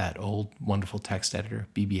that old wonderful text editor,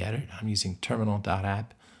 BB Edit. I'm using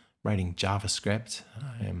terminal.app, writing JavaScript.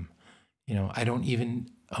 I don't even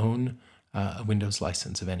own a Windows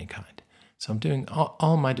license of any kind. So I'm doing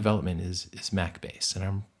all my development is Mac based, and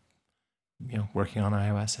I'm working on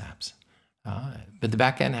iOS apps. But the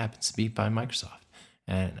backend happens to be by Microsoft,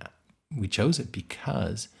 and we chose it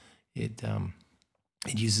because it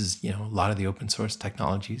uses a lot of the open source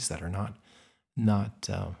technologies that are not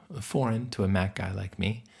foreign to a Mac guy like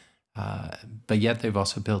me, but yet they've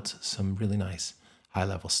also built some really nice high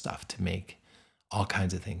level stuff to make all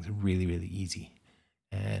kinds of things really, really easy.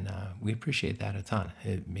 And we appreciate that a ton.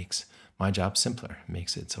 It makes my job simpler. It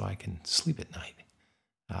makes it so I can sleep at night.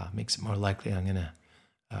 Makes it more likely I'm going to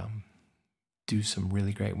do some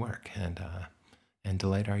really great work and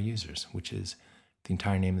delight our users, which is the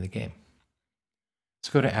entire name of the game.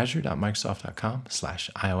 So go to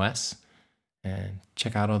azure.microsoft.com/iOS and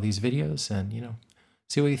check out all these videos and,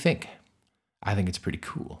 see what you think. I think it's pretty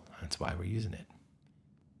cool. That's why we're using it.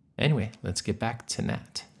 Anyway, let's get back to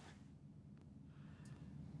Nat.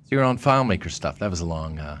 So you're on FileMaker stuff. That was a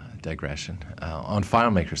long digression. On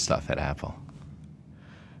FileMaker stuff at Apple.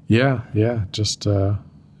 Yeah, just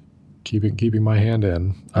keeping my hand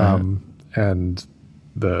in. And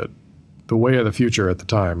the way of the future at the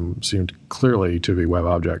time seemed clearly to be web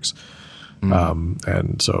objects.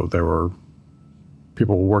 And so there were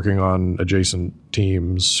people working on adjacent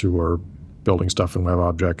teams who were building stuff in web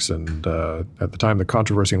objects. And at the time, the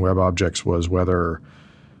controversy in web objects was whether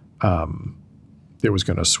it was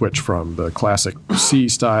going to switch from the classic C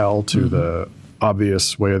style to the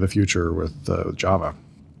obvious way of the future with Java.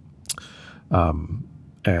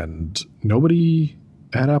 And nobody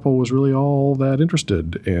at Apple was really all that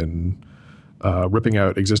interested in ripping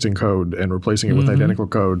out existing code and replacing it with identical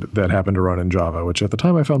code that happened to run in Java, which at the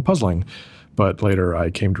time I found puzzling. But later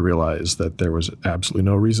I came to realize that there was absolutely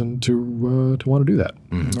no reason to want to do that.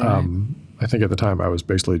 I think at the time I was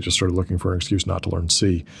basically just sort of looking for an excuse not to learn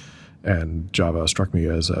C, and Java struck me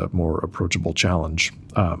as a more approachable challenge.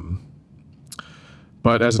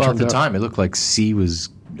 But as it turned out, at the time, it looked like C was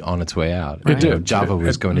on its way out. It did. Java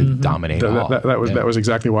was going to dominate all. That was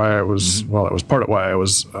exactly why I was. Well, that was part of why I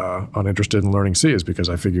was uninterested in learning C, is because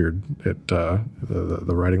I figured the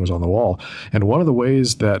writing was on the wall. And one of the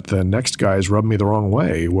ways that the Next guys rubbed me the wrong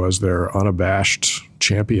way was their unabashed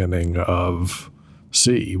championing of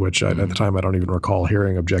C, which at the time I don't even recall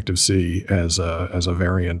hearing Objective C as a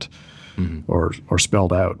variant or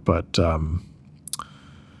spelled out, but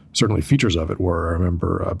certainly features of it were. I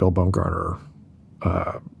remember Bill Baumgartner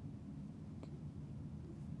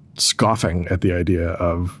scoffing at the idea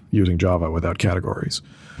of using Java without categories,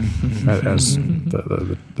 as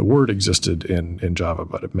the word existed in Java,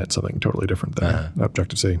 but it meant something totally different than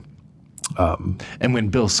Objective-C. And when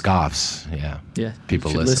Bill scoffs,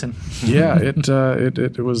 people listen. Yeah,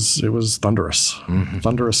 it was thunderous,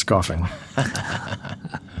 thunderous scoffing.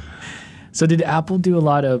 So did Apple do a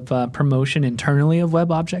lot of promotion internally of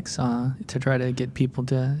web objects to try to get people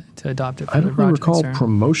to to adopt it for I the don't really recall projects?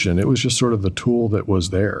 promotion. It was just sort of the tool that was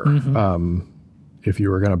there. If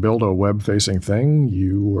you were going to build a web-facing thing,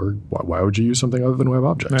 why would you use something other than web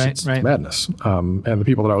objects? Right, It's right. madness. And the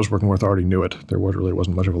people that I was working with already knew it. There really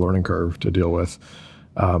wasn't much of a learning curve to deal with.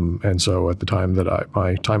 And so at the time that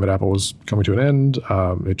my time at Apple was coming to an end,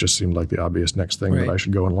 it just seemed like the obvious next thing that I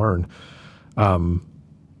should go and learn.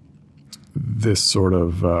 This sort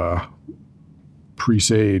of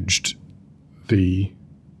presaged the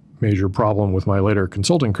major problem with my later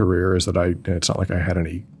consulting career is that it's not like I had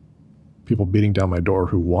any people beating down my door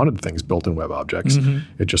who wanted things built in web objects.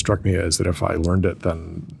 It just struck me as that if I learned it,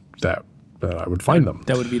 then I would find them.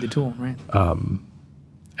 That would be the tool, right?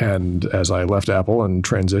 And as I left Apple and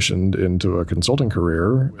transitioned into a consulting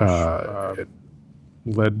career, it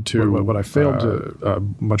led to what I failed to a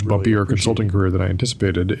much bumpier consulting career than I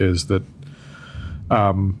anticipated, is that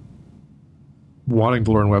wanting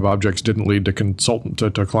to learn web objects didn't lead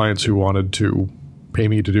to clients who wanted to pay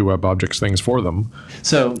me to do web objects things for them.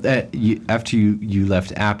 So after you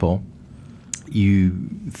left Apple, you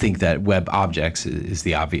think that web objects is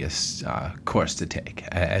the obvious course to take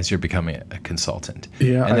as you're becoming a consultant.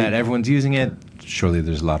 Yeah, and that everyone's using it. Surely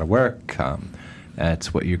there's a lot of work.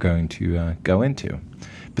 That's what you're going to go into.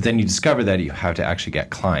 But then you discover that you have to actually get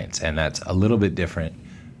clients, and that's a little bit different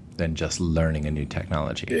than just learning a new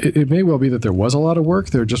technology. It may well be that there was a lot of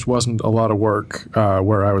work. There just wasn't a lot of work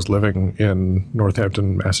where I was living in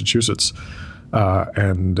Northampton, Massachusetts.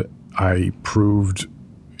 And I proved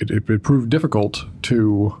it proved difficult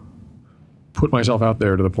to put myself out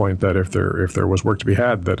there to the point that if there was work to be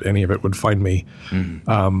had, that any of it would find me.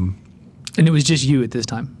 And it was just you at this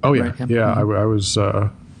time. Oh yeah, right? yeah. I was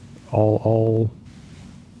all.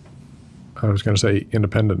 I was going to say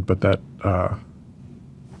independent, but that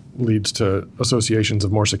leads to associations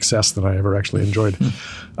of more success than I ever actually enjoyed.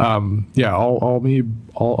 All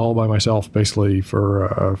by myself, basically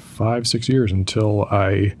for 5-6 years until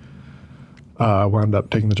I wound up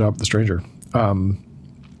taking the job at The Stranger. 5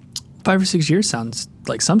 or 6 years sounds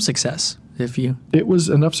like some success. It was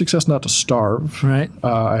enough success not to starve. Right.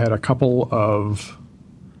 I had a couple of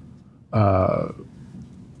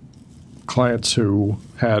clients who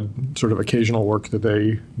had sort of occasional work that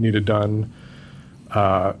they needed done.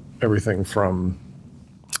 Everything from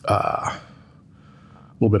a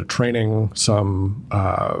little bit of training, some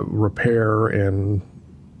repair in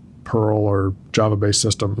Perl or Java-based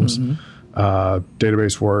systems,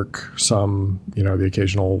 database work, some, the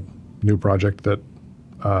occasional new project that,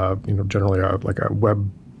 generally like a web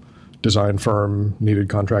design firm needed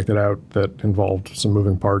contracted out that involved some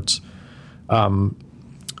moving parts.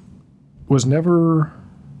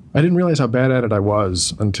 I didn't realize how bad at it I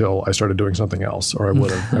was until I started doing something else, or I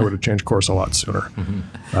would have changed course a lot sooner.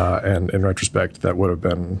 And in retrospect, that would have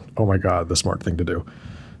been, oh my God, the smart thing to do.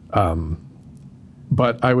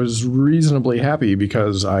 But I was reasonably happy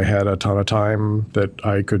because I had a ton of time that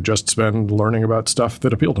I could just spend learning about stuff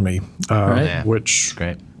that appealed to me, which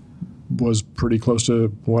was pretty close to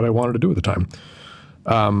what I wanted to do at the time.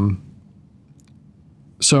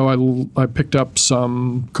 So I picked up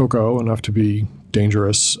some cocoa, enough to be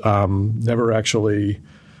dangerous. Never actually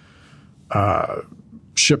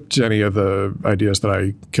shipped any of the ideas that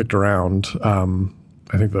I kicked around.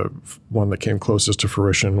 I think the one that came closest to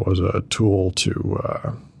fruition was a tool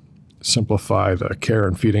to simplify the care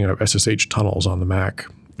and feeding of SSH tunnels on the Mac,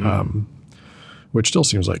 which still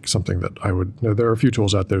seems like something that I would. There are a few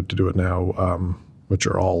tools out there to do it now, which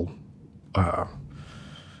are all.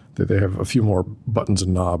 They have a few more buttons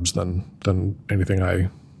and knobs than anything I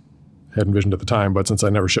had envisioned at the time, but since I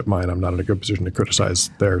never shipped mine, I'm not in a good position to criticize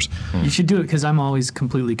theirs. You should do it because I'm always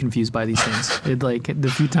completely confused by these things.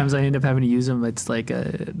 The few times I end up having to use them, it's like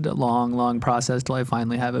a long process till I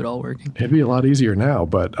finally have it all working. It'd be a lot easier now,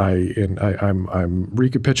 but I'm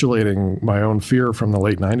recapitulating my own fear from the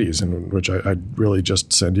late '90s, in which I'd really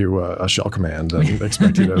just send you a shell command and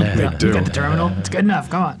expect you to make do. You got the terminal? It's good enough.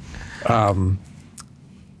 Come on.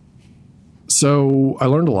 So I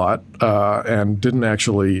learned a lot and didn't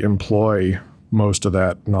actually employ most of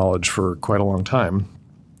that knowledge for quite a long time.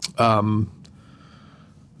 I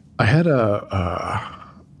had so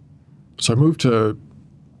I moved to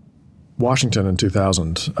Washington in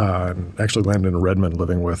 2000 and actually landed in Redmond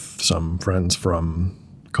living with some friends from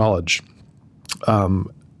college.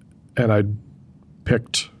 And I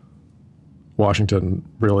picked Washington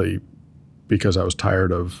really because I was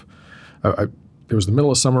tired of it was the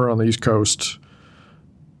middle of summer on the East Coast,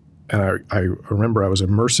 and I remember I was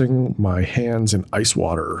immersing my hands in ice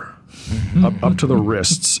water up to the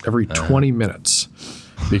wrists every 20 minutes.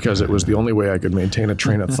 because it was the only way I could maintain a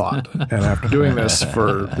train of thought. And after doing this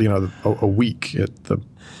for a week,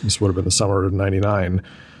 this would have been the summer of '99,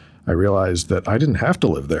 I realized that I didn't have to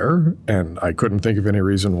live there, and I couldn't think of any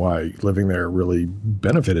reason why living there really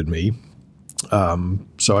benefited me.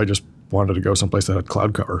 So I just wanted to go someplace that had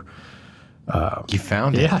cloud cover. You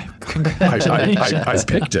found it. Yeah, congratulations. I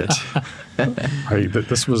picked it.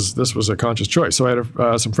 This was a conscious choice. So I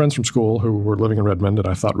had some friends from school who were living in Redmond, and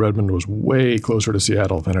I thought Redmond was way closer to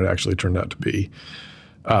Seattle than it actually turned out to be.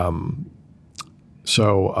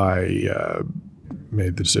 So I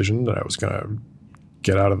made the decision that I was going to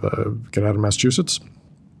get out of Massachusetts.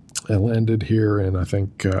 I landed here in I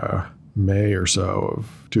think May or so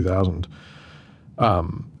of 2000.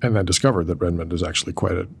 And then discovered that Redmond is actually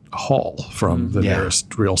quite a haul from the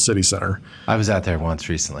nearest real city center. I was out there once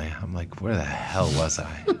recently. I'm like, where the hell was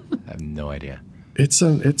I? I have no idea. It's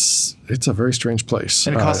a very strange place.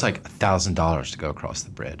 And it costs like $1,000 to go across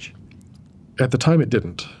the bridge. At the time, it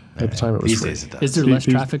didn't. At the time, it was These free. days it does. Is there less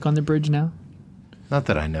traffic on the bridge now? Not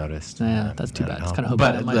that I noticed. Yeah, that's too bad. It's kind of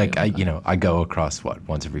But like I go across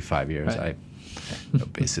once every 5 years. Right. No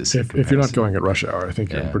basis. If you're not going at rush hour, I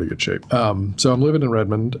think you're in pretty good shape. So I'm living in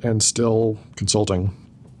Redmond and still consulting.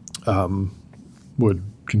 Would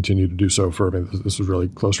continue to do so for, this was really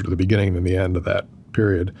closer to the beginning than the end of that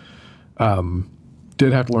period.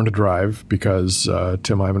 Did have to learn to drive because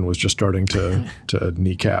Tim Hyman was just starting to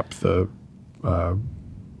kneecap the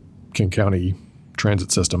King County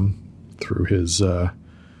transit system through his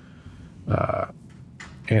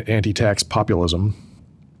anti-tax populism.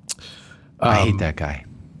 I hate that guy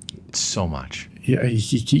so much. Yeah,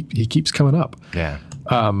 he keeps coming up. Yeah.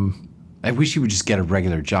 I wish he would just get a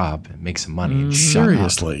regular job and make some money. And shut up.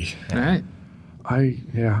 Seriously. All right.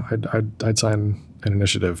 I'd sign an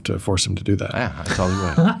initiative to force him to do that. Yeah, I totally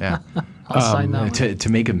would. Yeah. I'll sign that one. To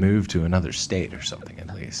make a move to another state or something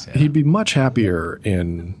at least. Yeah. He'd be much happier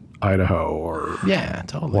in Idaho or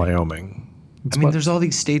totally. Wyoming. There's all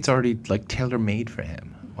these states already like tailor-made for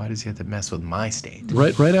him. Why does he have to mess with my state?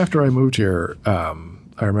 Right after I moved here, I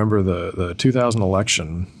remember the 2000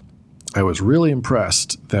 election. I was really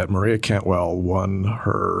impressed that Maria Cantwell won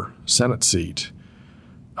her Senate seat.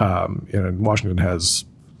 Washington has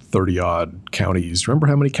 30-odd counties. Remember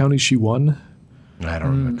how many counties she won? I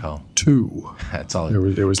don't recall. 2. That's all.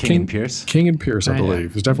 There was King and Pierce? King and Pierce, I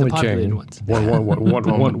believe. It was definitely King. Ones.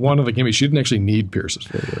 One of the gimmies. She didn't actually need Pierce's.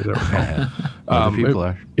 Other people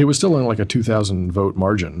are. It was still only like a 2,000 vote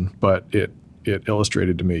margin, but it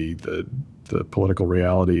illustrated to me the political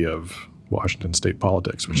reality of Washington state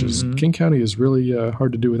politics, which is King County is really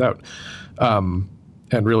hard to do without. And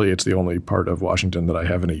really, it's the only part of Washington that I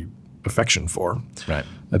have any affection for. Right.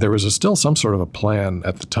 There was still some sort of a plan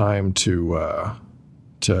at the time to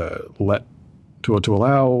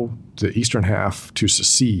allow the eastern half to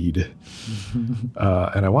secede,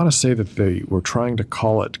 and I want to say that they were trying to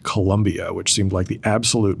call it Columbia, which seemed like the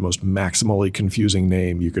absolute most maximally confusing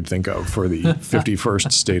name you could think of for the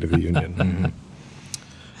 51st state of the union.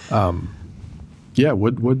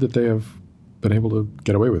 Would that they have been able to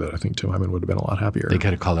get away with it. I think Tim Hyman would have been a lot happier. They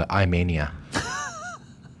could have called it I-Mania.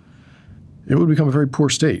 It would become a very poor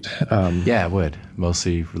state. Yeah, it would.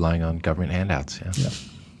 Mostly relying on government handouts. Yeah.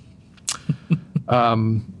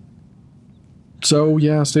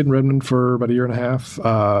 Stayed in Redmond for about a year and a half,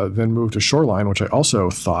 then moved to Shoreline, which I also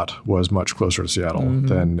thought was much closer to Seattle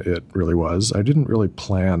than it really was. I didn't really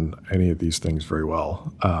plan any of these things very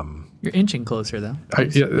well. You're inching closer, though.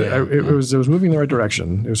 It was moving in the right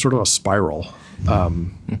direction. It was sort of a spiral.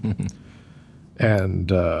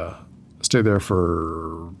 And stayed there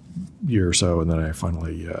for a year or so, and then I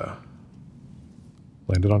finally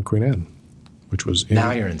landed on Queen Anne, which was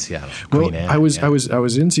now you're in Seattle. Queen Anne, I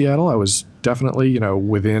was in Seattle. I was definitely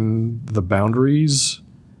within the boundaries,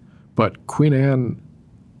 but Queen Anne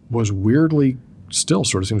was weirdly still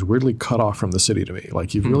sort of seems weirdly cut off from the city to me.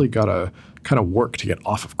 Like you've really got to kind of work to get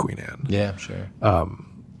off of Queen Anne. Yeah, sure. Well,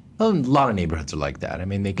 a lot of neighborhoods are like that. I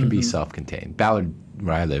mean, they can be self-contained. Ballard,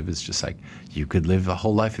 where I live, is just like you could live a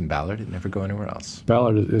whole life in Ballard and never go anywhere else.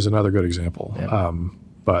 Ballard is another good example. Yeah.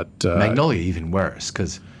 But Magnolia even worse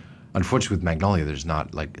because unfortunately with Magnolia there's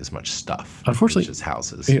not like as much stuff. Unfortunately, it's just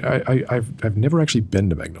houses. I've never actually been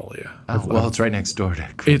to Magnolia. Well, it's right next door to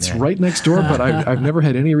Queen It's Anne. right next door, but I've never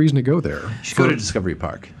had any reason to go there. You should go to Discovery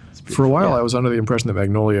Park. For a while, I was under the impression that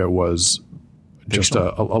Magnolia was just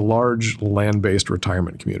a large land-based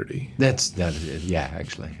retirement community. Yeah,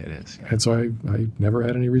 actually, it is. Yeah. And so I never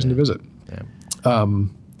had any reason to visit. Yeah.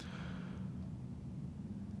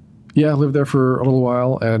 I lived there for a little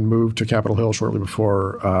while and moved to Capitol Hill shortly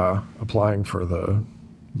before applying for the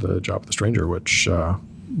job at The Stranger, which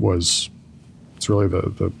was It's really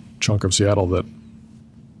the chunk of Seattle that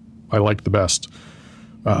I liked the best.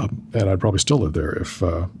 And I'd probably still live there if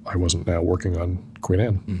I wasn't now working on Queen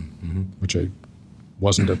Anne, which I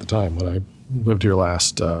wasn't at the time when I lived here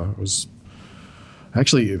last. Was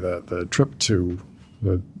actually the trip to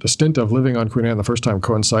the stint of living on Queen Anne the first time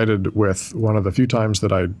coincided with one of the few times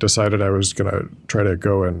that I decided I was going to try to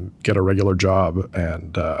go and get a regular job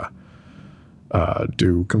and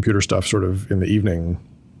do computer stuff sort of in the evening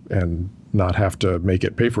and not have to make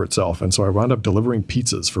it pay for itself. And so I wound up delivering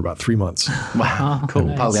pizzas for about 3 months. Wow, cool.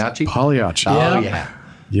 Nice. Pagliacci? Pagliacci. Oh, yeah.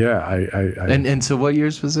 Yeah. And so what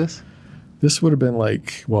years was this? This would have been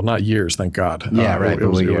like, well, not years, thank God. Yeah, right. It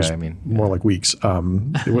was, what year, it was I mean, more like weeks.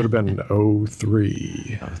 It would have been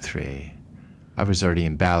 03. 03. I was already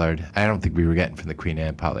in Ballard. I don't think we were getting from the Queen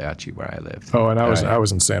Anne Pagliacci where I lived. Oh, and I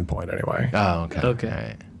was in Sandpoint anyway. Oh, okay.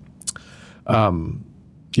 Okay. All right.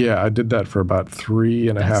 Yeah, I did that for about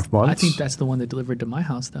 3.5 months. I think that's the one that delivered to my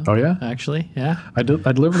house, though. Oh, yeah? Actually, yeah. I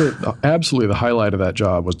delivered it. Absolutely, the highlight of that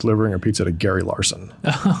job was delivering a pizza to Gary Larson,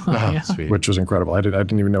 Oh, sweet. which was incredible. I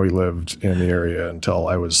didn't even know he lived in the area until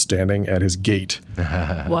I was standing at his gate,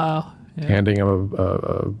 Wow. Yeah. handing him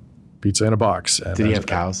a pizza in a box. And Did he have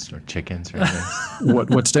cows or chickens or anything?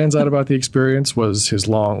 what stands out about the experience was his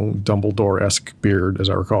long Dumbledore-esque beard, as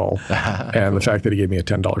I recall, and the fact that he gave me a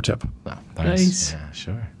 $10 tip. Oh, Nice. Yeah,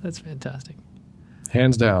 sure. That's fantastic.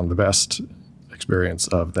 Hands down, the best experience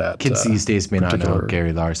of that. Kids these days may not know particular-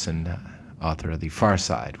 Gary Larson, author of The Far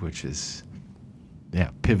Side, which is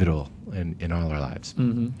pivotal in all our lives.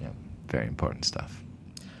 Yeah, very important stuff.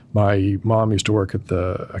 My mom used to work at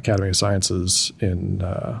the Academy of Sciences in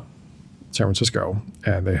San Francisco,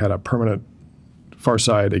 and they had a permanent Far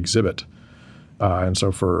Side exhibit. And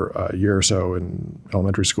so for a year or so in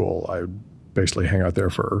elementary school, I would basically hang out there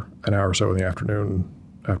for an hour or so in the afternoon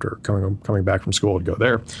after coming back from school and go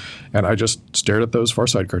there. And I just stared at those Far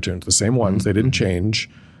Side cartoons, the same ones. They didn't change,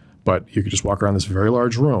 but you could just walk around this very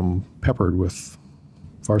large room peppered with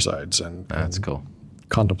Far Sides and That's cool.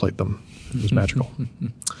 contemplate them. It was magical.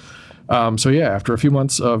 So yeah, after a few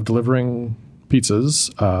months of delivering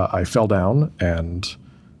pizzas, I fell down and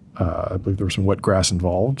I believe there was some wet grass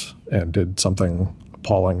involved and did something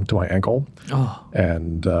appalling to my ankle. Oh.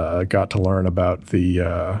 And got to learn about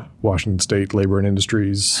the Washington State Labor and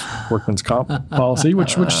Industries workman's comp policy,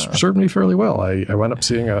 which served me fairly well. I wound up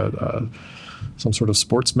seeing some sort of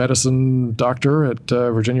sports medicine doctor at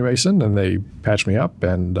Virginia Mason, and they patched me up,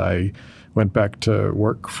 and I went back to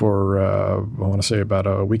work for, I want to say about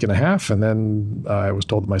a week and a half, and then I was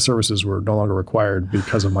told that my services were no longer required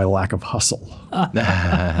because of my lack of hustle.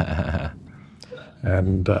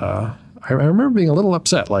 And I remember being a little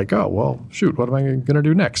upset, like, oh, well, shoot, what am I going to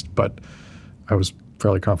do next? But I was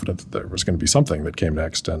fairly confident that there was going to be something that came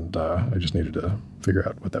next, and I just needed to figure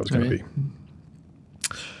out what that was going to be.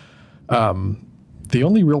 The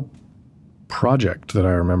only real project that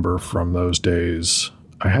I remember from those days,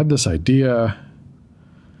 I had this idea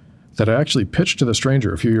that I actually pitched to the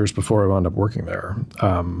Stranger a few years before I wound up working there.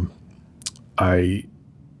 I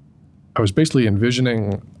was basically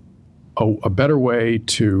envisioning a better way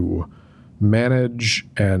to manage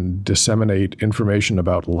and disseminate information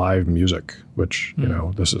about live music, which, you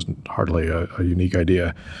know, this is hardly a unique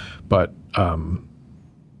idea. But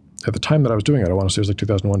at the time that I was doing it, I want to say it was like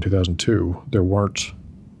 2001, 2002, there were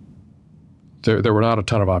not a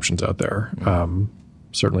ton of options out there.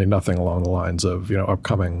 Certainly nothing along the lines of,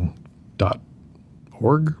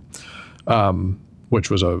 upcoming.org,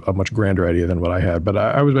 which was a much grander idea than what I had. But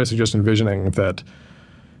I was basically just envisioning that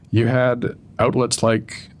you had outlets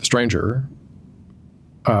like The Stranger,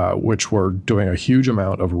 which were doing a huge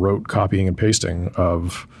amount of rote copying and pasting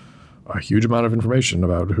of a huge amount of information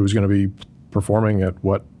about who's going to be performing at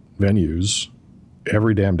what venues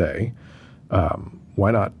every damn day.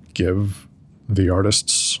 Why not give the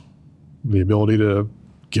artists the ability to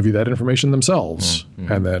give you that information themselves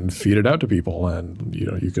and then feed it out to people, and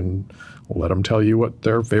you can let them tell you what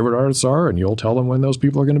their favorite artists are, and you'll tell them when those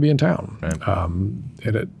people are going to be in town.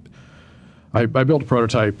 Right. I built a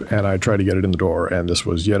prototype and I tried to get it in the door, and this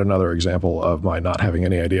was yet another example of my not having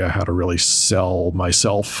any idea how to really sell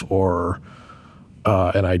myself or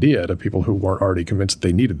an idea to people who weren't already convinced that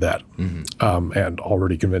they needed that, and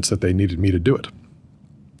already convinced that they needed me to do it.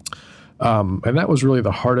 And that was really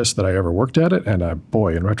the hardest that I ever worked at it. And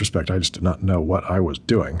boy, in retrospect, I just did not know what I was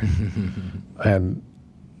doing. And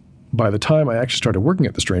by the time I actually started working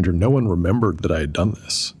at The Stranger, no one remembered that I had done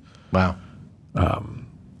this. Wow.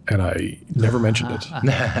 And I never mentioned it.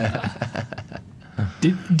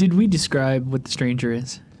 Did we describe what The Stranger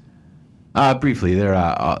is? Briefly, they're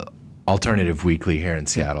alternative weekly here in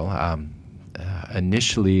Seattle.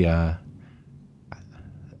 Initially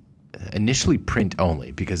initially print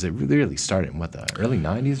only because it really started in the early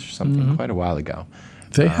 90s or something, quite a while ago.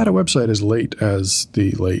 They had a website as late as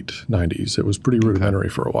the late 90s. It was pretty rudimentary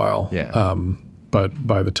for a while. Yeah. But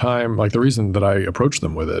by the time, like the reason that I approached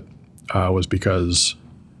them with it was because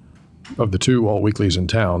of the two alt weeklies in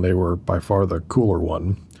town, they were by far the cooler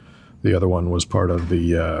one. The other one was part of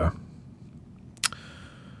the,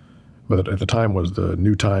 but at the time was the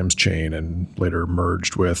New Times chain and later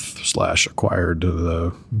merged with / acquired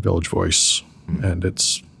the Village Voice and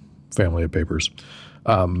its family of papers.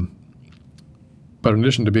 But in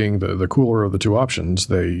addition to being the cooler of the two options,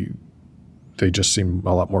 they just seem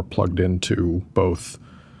a lot more plugged into both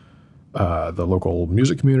the local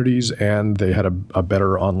music communities, and they had a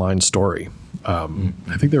better online story. I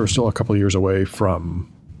think they were still a couple of years away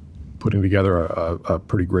from putting together a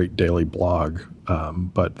pretty great daily blog,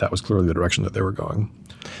 but that was clearly the direction that they were going.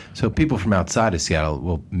 So people from outside of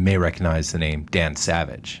Seattle may recognize the name Dan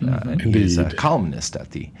Savage. Indeed. He's a columnist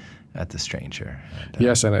at the Stranger. And,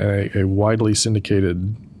 yes, and a widely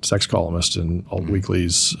syndicated sex columnist in alt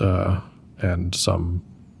weeklies and some,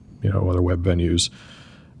 other web venues.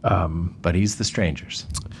 But he's the Strangers.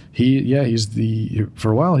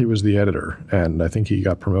 For a while he was the editor, and I think he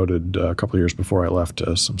got promoted a couple of years before I left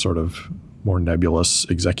to some sort of more nebulous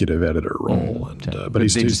executive editor role. But they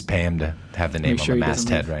just pay him to have the name on the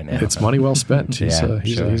masthead right now. It's money well spent. He's a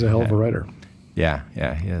hell of a writer. Yeah,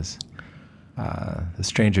 he is. The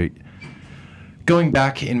Stranger. Going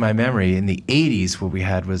back in my memory, in the 80s, what we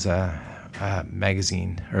had was a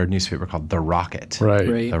magazine or a newspaper called The Rocket.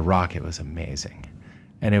 Right. The Rocket was amazing.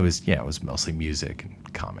 And it was mostly music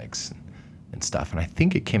and comics and stuff. And I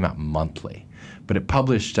think it came out monthly. But it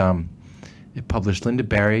published Linda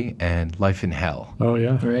Barry and Life in Hell. Oh,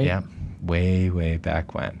 yeah. Right. Yeah, way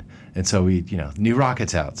back when. And so new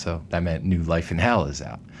Rocket's out, so that meant new Life in Hell is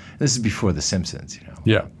out. This is before The Simpsons,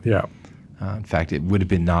 Yeah. In fact, it would have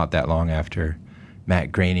been not that long after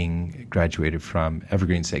Matt Groening graduated from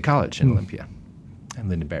Evergreen State College in Olympia. And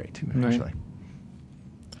Linda Barry, too, actually. Right.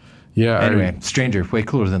 Yeah. Anyway, Stranger, way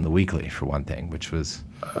cooler than The Weekly, for one thing, which was...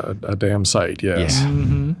 a damn sight, yes. Yeah.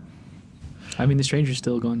 Mm-hmm. I mean, the Stranger's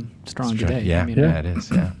still going strong today. Yeah, I mean, it is,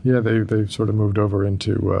 yeah. Yeah, they've sort of moved over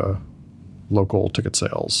into local ticket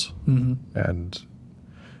sales. And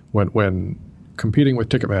when competing with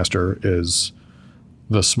Ticketmaster is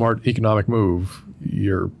the smart economic move,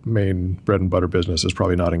 your main bread and butter business is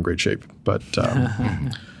probably not in great shape. But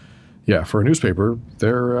yeah, for a newspaper,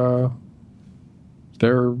 they're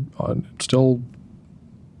still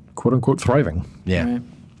quote unquote thriving. Yeah. Right.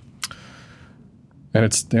 And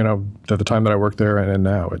it's, at the time that I worked there and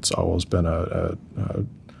now, it's always been a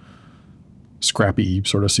scrappy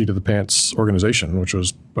sort of seat of the pants organization, which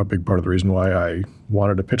was a big part of the reason why I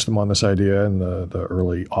wanted to pitch them on this idea in the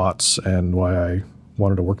early aughts and why I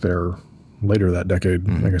wanted to work there later that decade.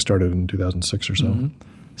 I think I started in 2006 or so.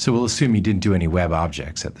 So we'll assume you didn't do any web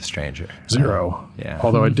objects at the Stranger. Zero. Yeah.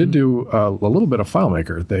 Although I did do a little bit of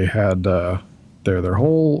FileMaker. They had their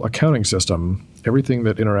whole accounting system, everything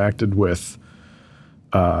that interacted with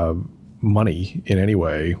money in any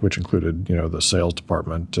way, which included, the sales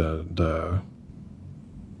department and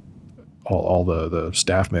all the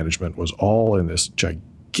staff management, was all in this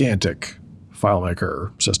gigantic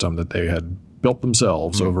FileMaker system that they had built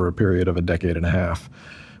themselves over a period of a decade and a half,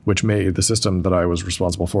 which made the system that I was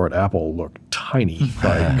responsible for at Apple look tiny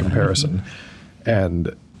by comparison.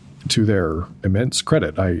 And to their immense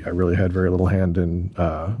credit, I really had very little hand in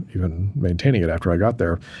even maintaining it after I got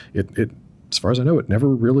there. It as far as I know, it never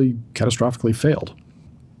really catastrophically failed,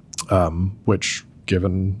 which,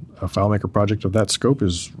 given a FileMaker project of that scope,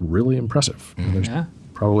 is really impressive. There's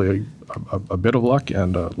probably a bit of luck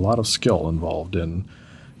and a lot of skill involved in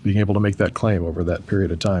being able to make that claim over that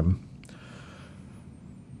period of time.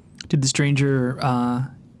 Did the Stranger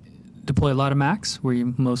deploy a lot of Macs? Were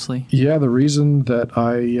you mostly? Yeah, the reason that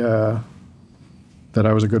I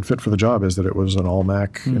was a good fit for the job is that it was an all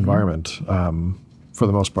Mac environment. For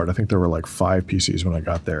the most part, I think there were like 5 PCs when I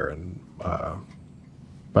got there, and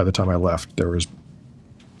by the time I left,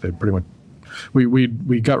 we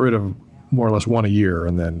got rid of more or less one a year,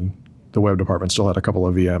 and then the web department still had a couple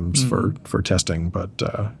of VMs for testing. But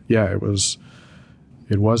it was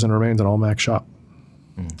and remains an all Mac shop.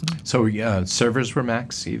 So servers were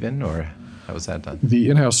Macs even, or how was that done? The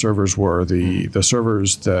in-house servers were the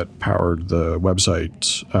servers that powered the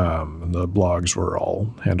website. And the blogs were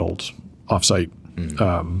all handled offsite,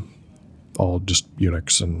 all just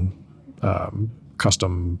Unix and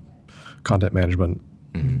custom content management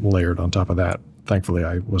layered on top of that. Thankfully,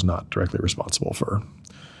 I was not directly responsible for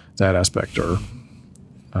that aspect, or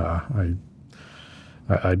I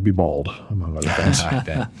I'd be bald, among other things. I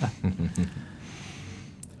bet.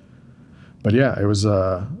 But yeah, it was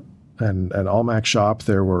an all-Mac shop.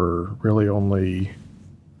 There were really only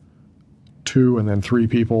 2 and then 3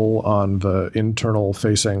 people on the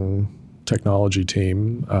internal-facing technology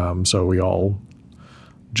team. So we all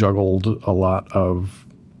juggled a lot of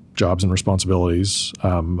jobs and responsibilities.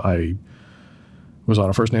 I was on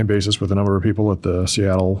a first-name basis with a number of people at the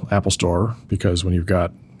Seattle Apple Store, because when you've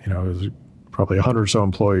got, there's probably 100 or so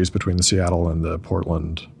employees between the Seattle and the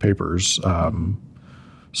Portland papers,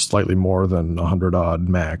 slightly more than 100-odd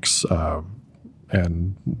Macs.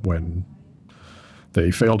 And when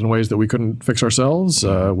they failed in ways that we couldn't fix ourselves,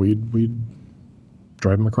 we'd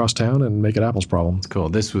drive them across town and make it Apple's problem. That's cool.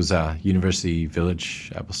 This was University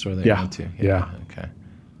Village Apple Store that you went to? Yeah. Okay.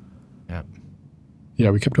 Yeah.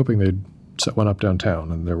 Yeah, we kept hoping they'd set one up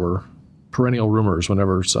downtown, and there were perennial rumors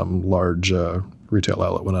whenever some large retail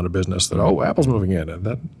outlet went out of business that, Apple's moving in, and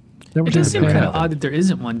that never It does did. seem kind of odd that there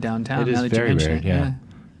isn't one downtown. It now is that you very mention weird, it. yeah.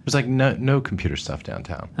 There's like no computer stuff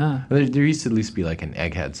downtown. There used to at least be like an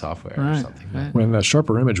Egghead software or something. Right. When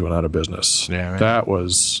Sharper Image went out of business, that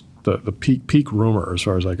was the peak rumor as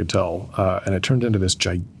far as I could tell, and it turned into this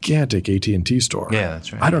gigantic AT&T store. Yeah,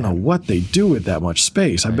 that's right. I don't know what they do with that much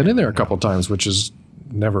space. I've been in there a couple of times, which is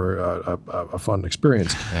never a fun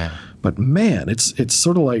experience. Yeah. But man, it's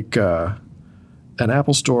sort of like an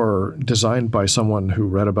Apple store designed by someone who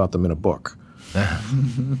read about them in a book.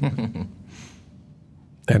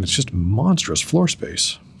 And it's just monstrous floor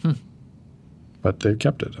space. But they've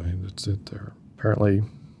kept it. I mean, they're apparently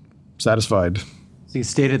satisfied. So you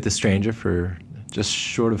stayed at the Stranger for just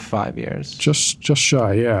short of 5 years? Just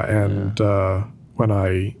shy, yeah. And when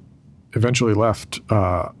I eventually left,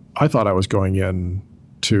 I thought I was going in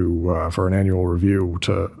for an annual review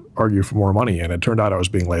to argue for more money, and it turned out I was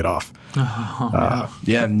being laid off.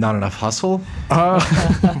 Yeah, not enough hustle?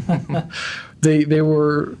 They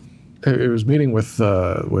were. It was meeting with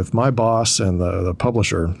my boss and the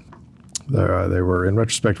publisher. They were, in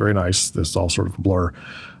retrospect, very nice. This is all sort of a blur.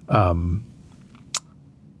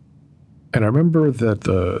 And I remember that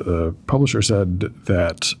the publisher said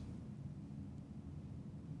that,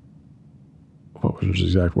 what was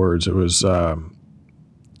his exact words? It was that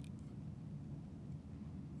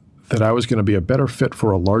I was going to be a better fit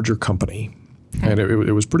for a larger company. And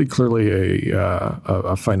it was pretty clearly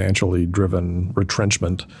a financially driven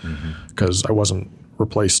retrenchment, because I wasn't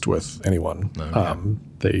replaced with anyone. Okay.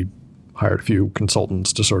 They hired a few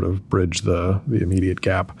consultants to sort of bridge the immediate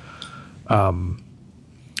gap. But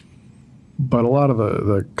a lot of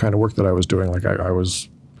the kind of work that I was doing, like I was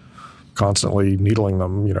constantly needling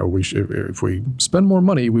them. If we spend more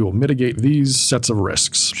money, we will mitigate these sets of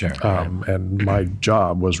risks. Sure. And my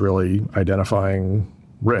job was really identifying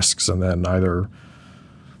risks and then either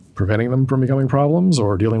preventing them from becoming problems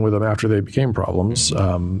or dealing with them after they became problems.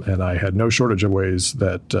 And I had no shortage of ways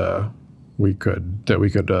that we could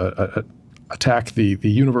attack the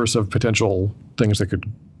universe of potential things that could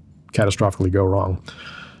catastrophically go wrong.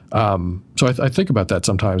 So I think about that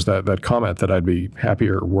sometimes, that comment that I'd be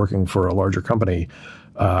happier working for a larger company,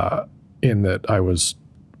 in that I was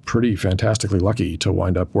pretty fantastically lucky to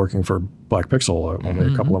wind up working for Black Pixel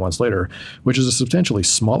only a couple of months later, which is a substantially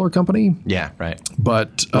smaller company. Yeah, right.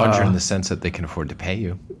 But larger in the sense that they can afford to pay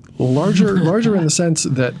you. Larger in the sense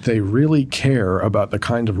that they really care about the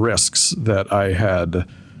kind of risks that I had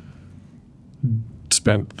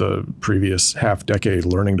spent the previous half decade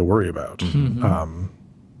learning to worry about. I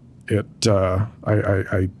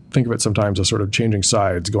think of it sometimes as sort of changing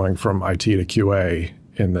sides, going from IT to QA,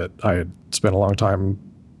 in that I had spent a long time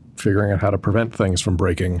figuring out how to prevent things from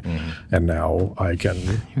breaking, and now I can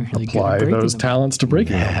really apply those talents to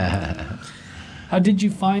breaking them. How did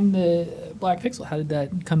you find the Black Pixel? How did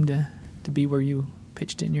that come to be where you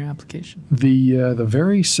pitched in your application? The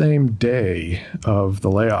very same day of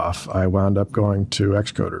the layoff, I wound up going to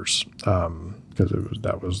Xcoders, because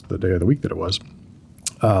that was the day of the week that it was.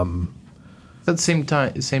 At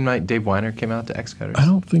the same night Dave Weiner came out to Xcoders? I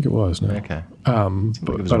don't think it was, no. Okay.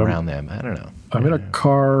 But it was around them. I don't know. I'm in a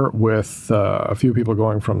car with a few people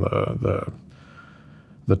going from the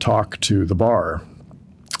talk to the bar,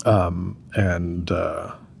 and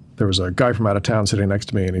there was a guy from out of town sitting next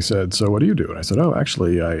to me, and he said, "So what do you do?" And I said, "Oh,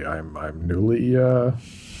 actually, I'm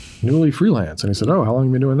newly freelance." And he said, "Oh, how long have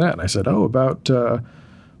you been doing that?" And I said, "Oh, about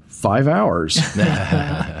 5 hours."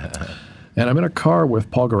 And I'm in a car with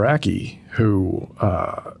Paul Garacki, who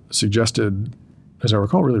suggested, as I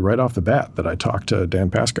recall, really right off the bat, that I talk to Dan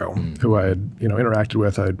Pasco, who I had interacted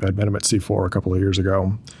with. I'd met him at C4 a couple of years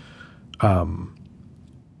ago, and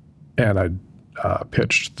I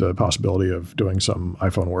pitched the possibility of doing some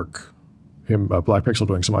iPhone work him, Black Pixel,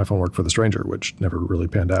 doing some iPhone work for The Stranger, which never really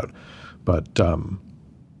panned out. But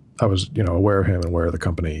I was, aware of him and aware of the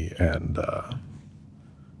company, and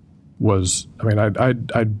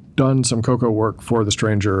I'd done some Coco work for The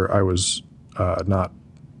Stranger. I was not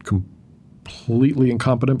completely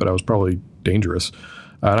incompetent, but I was probably dangerous.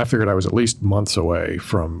 And I figured I was at least months away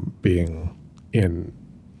from being in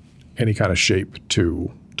any kind of shape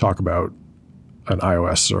to talk about an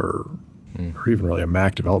iOS or even really a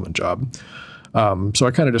Mac development job. So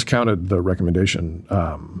I kind of discounted the recommendation.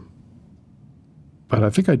 But I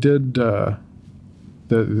think I did,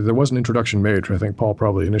 there was an introduction made, which I think Paul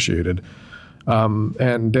probably initiated.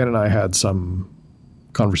 And Dan and I had some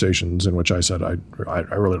conversations in which I said, I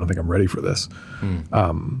really don't think I'm ready for this.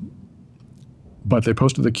 But they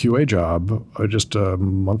posted the QA job just a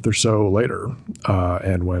month or so later.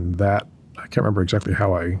 And when that, I can't remember exactly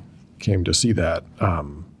how I came to see that,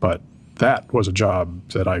 but that was a job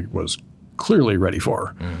that I was clearly ready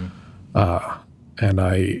for. And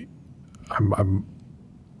I'm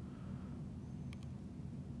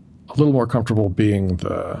a little more comfortable being at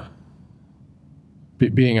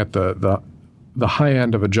the high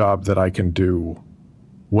end of a job that I can do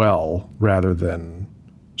well, rather than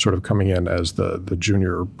sort of coming in as the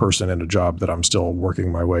junior person in a job that I'm still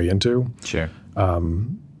working my way into. Sure.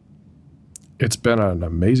 It's been an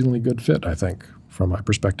amazingly good fit, I think, from my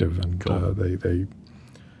perspective, and Cool.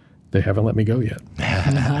 They haven't let me go yet.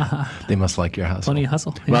 They must like your hustle. Plenty of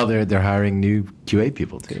hustle. Yeah. Well, they're hiring new QA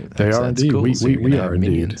people too. They are indeed. Cool. So you're We gonna are have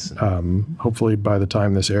indeed. minions. Hopefully, by the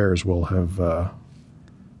time this airs, we'll have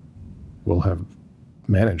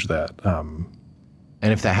managed that. And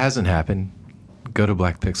if that hasn't happened, go to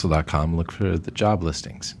blackpixel.com, look for the job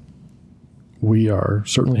listings. We are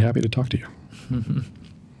certainly happy to talk to you.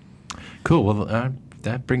 Cool. Well,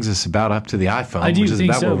 that brings us about up to the iPhone, I do which is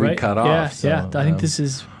think about so, where we right? cut yeah, off. So, yeah. I think this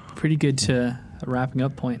is pretty good to a wrapping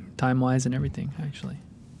up point, time-wise and everything, actually.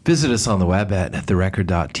 Visit us on the web at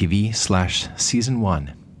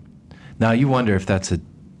therecord.tv/season1. Now, you wonder if that's a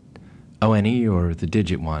ONE or the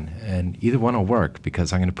digit one, and either one will work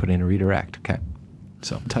because I'm going to put in a redirect, okay?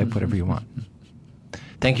 So type whatever you want.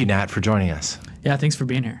 Thank you, Nat, for joining us. Yeah, thanks for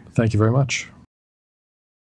being here. Thank you very much.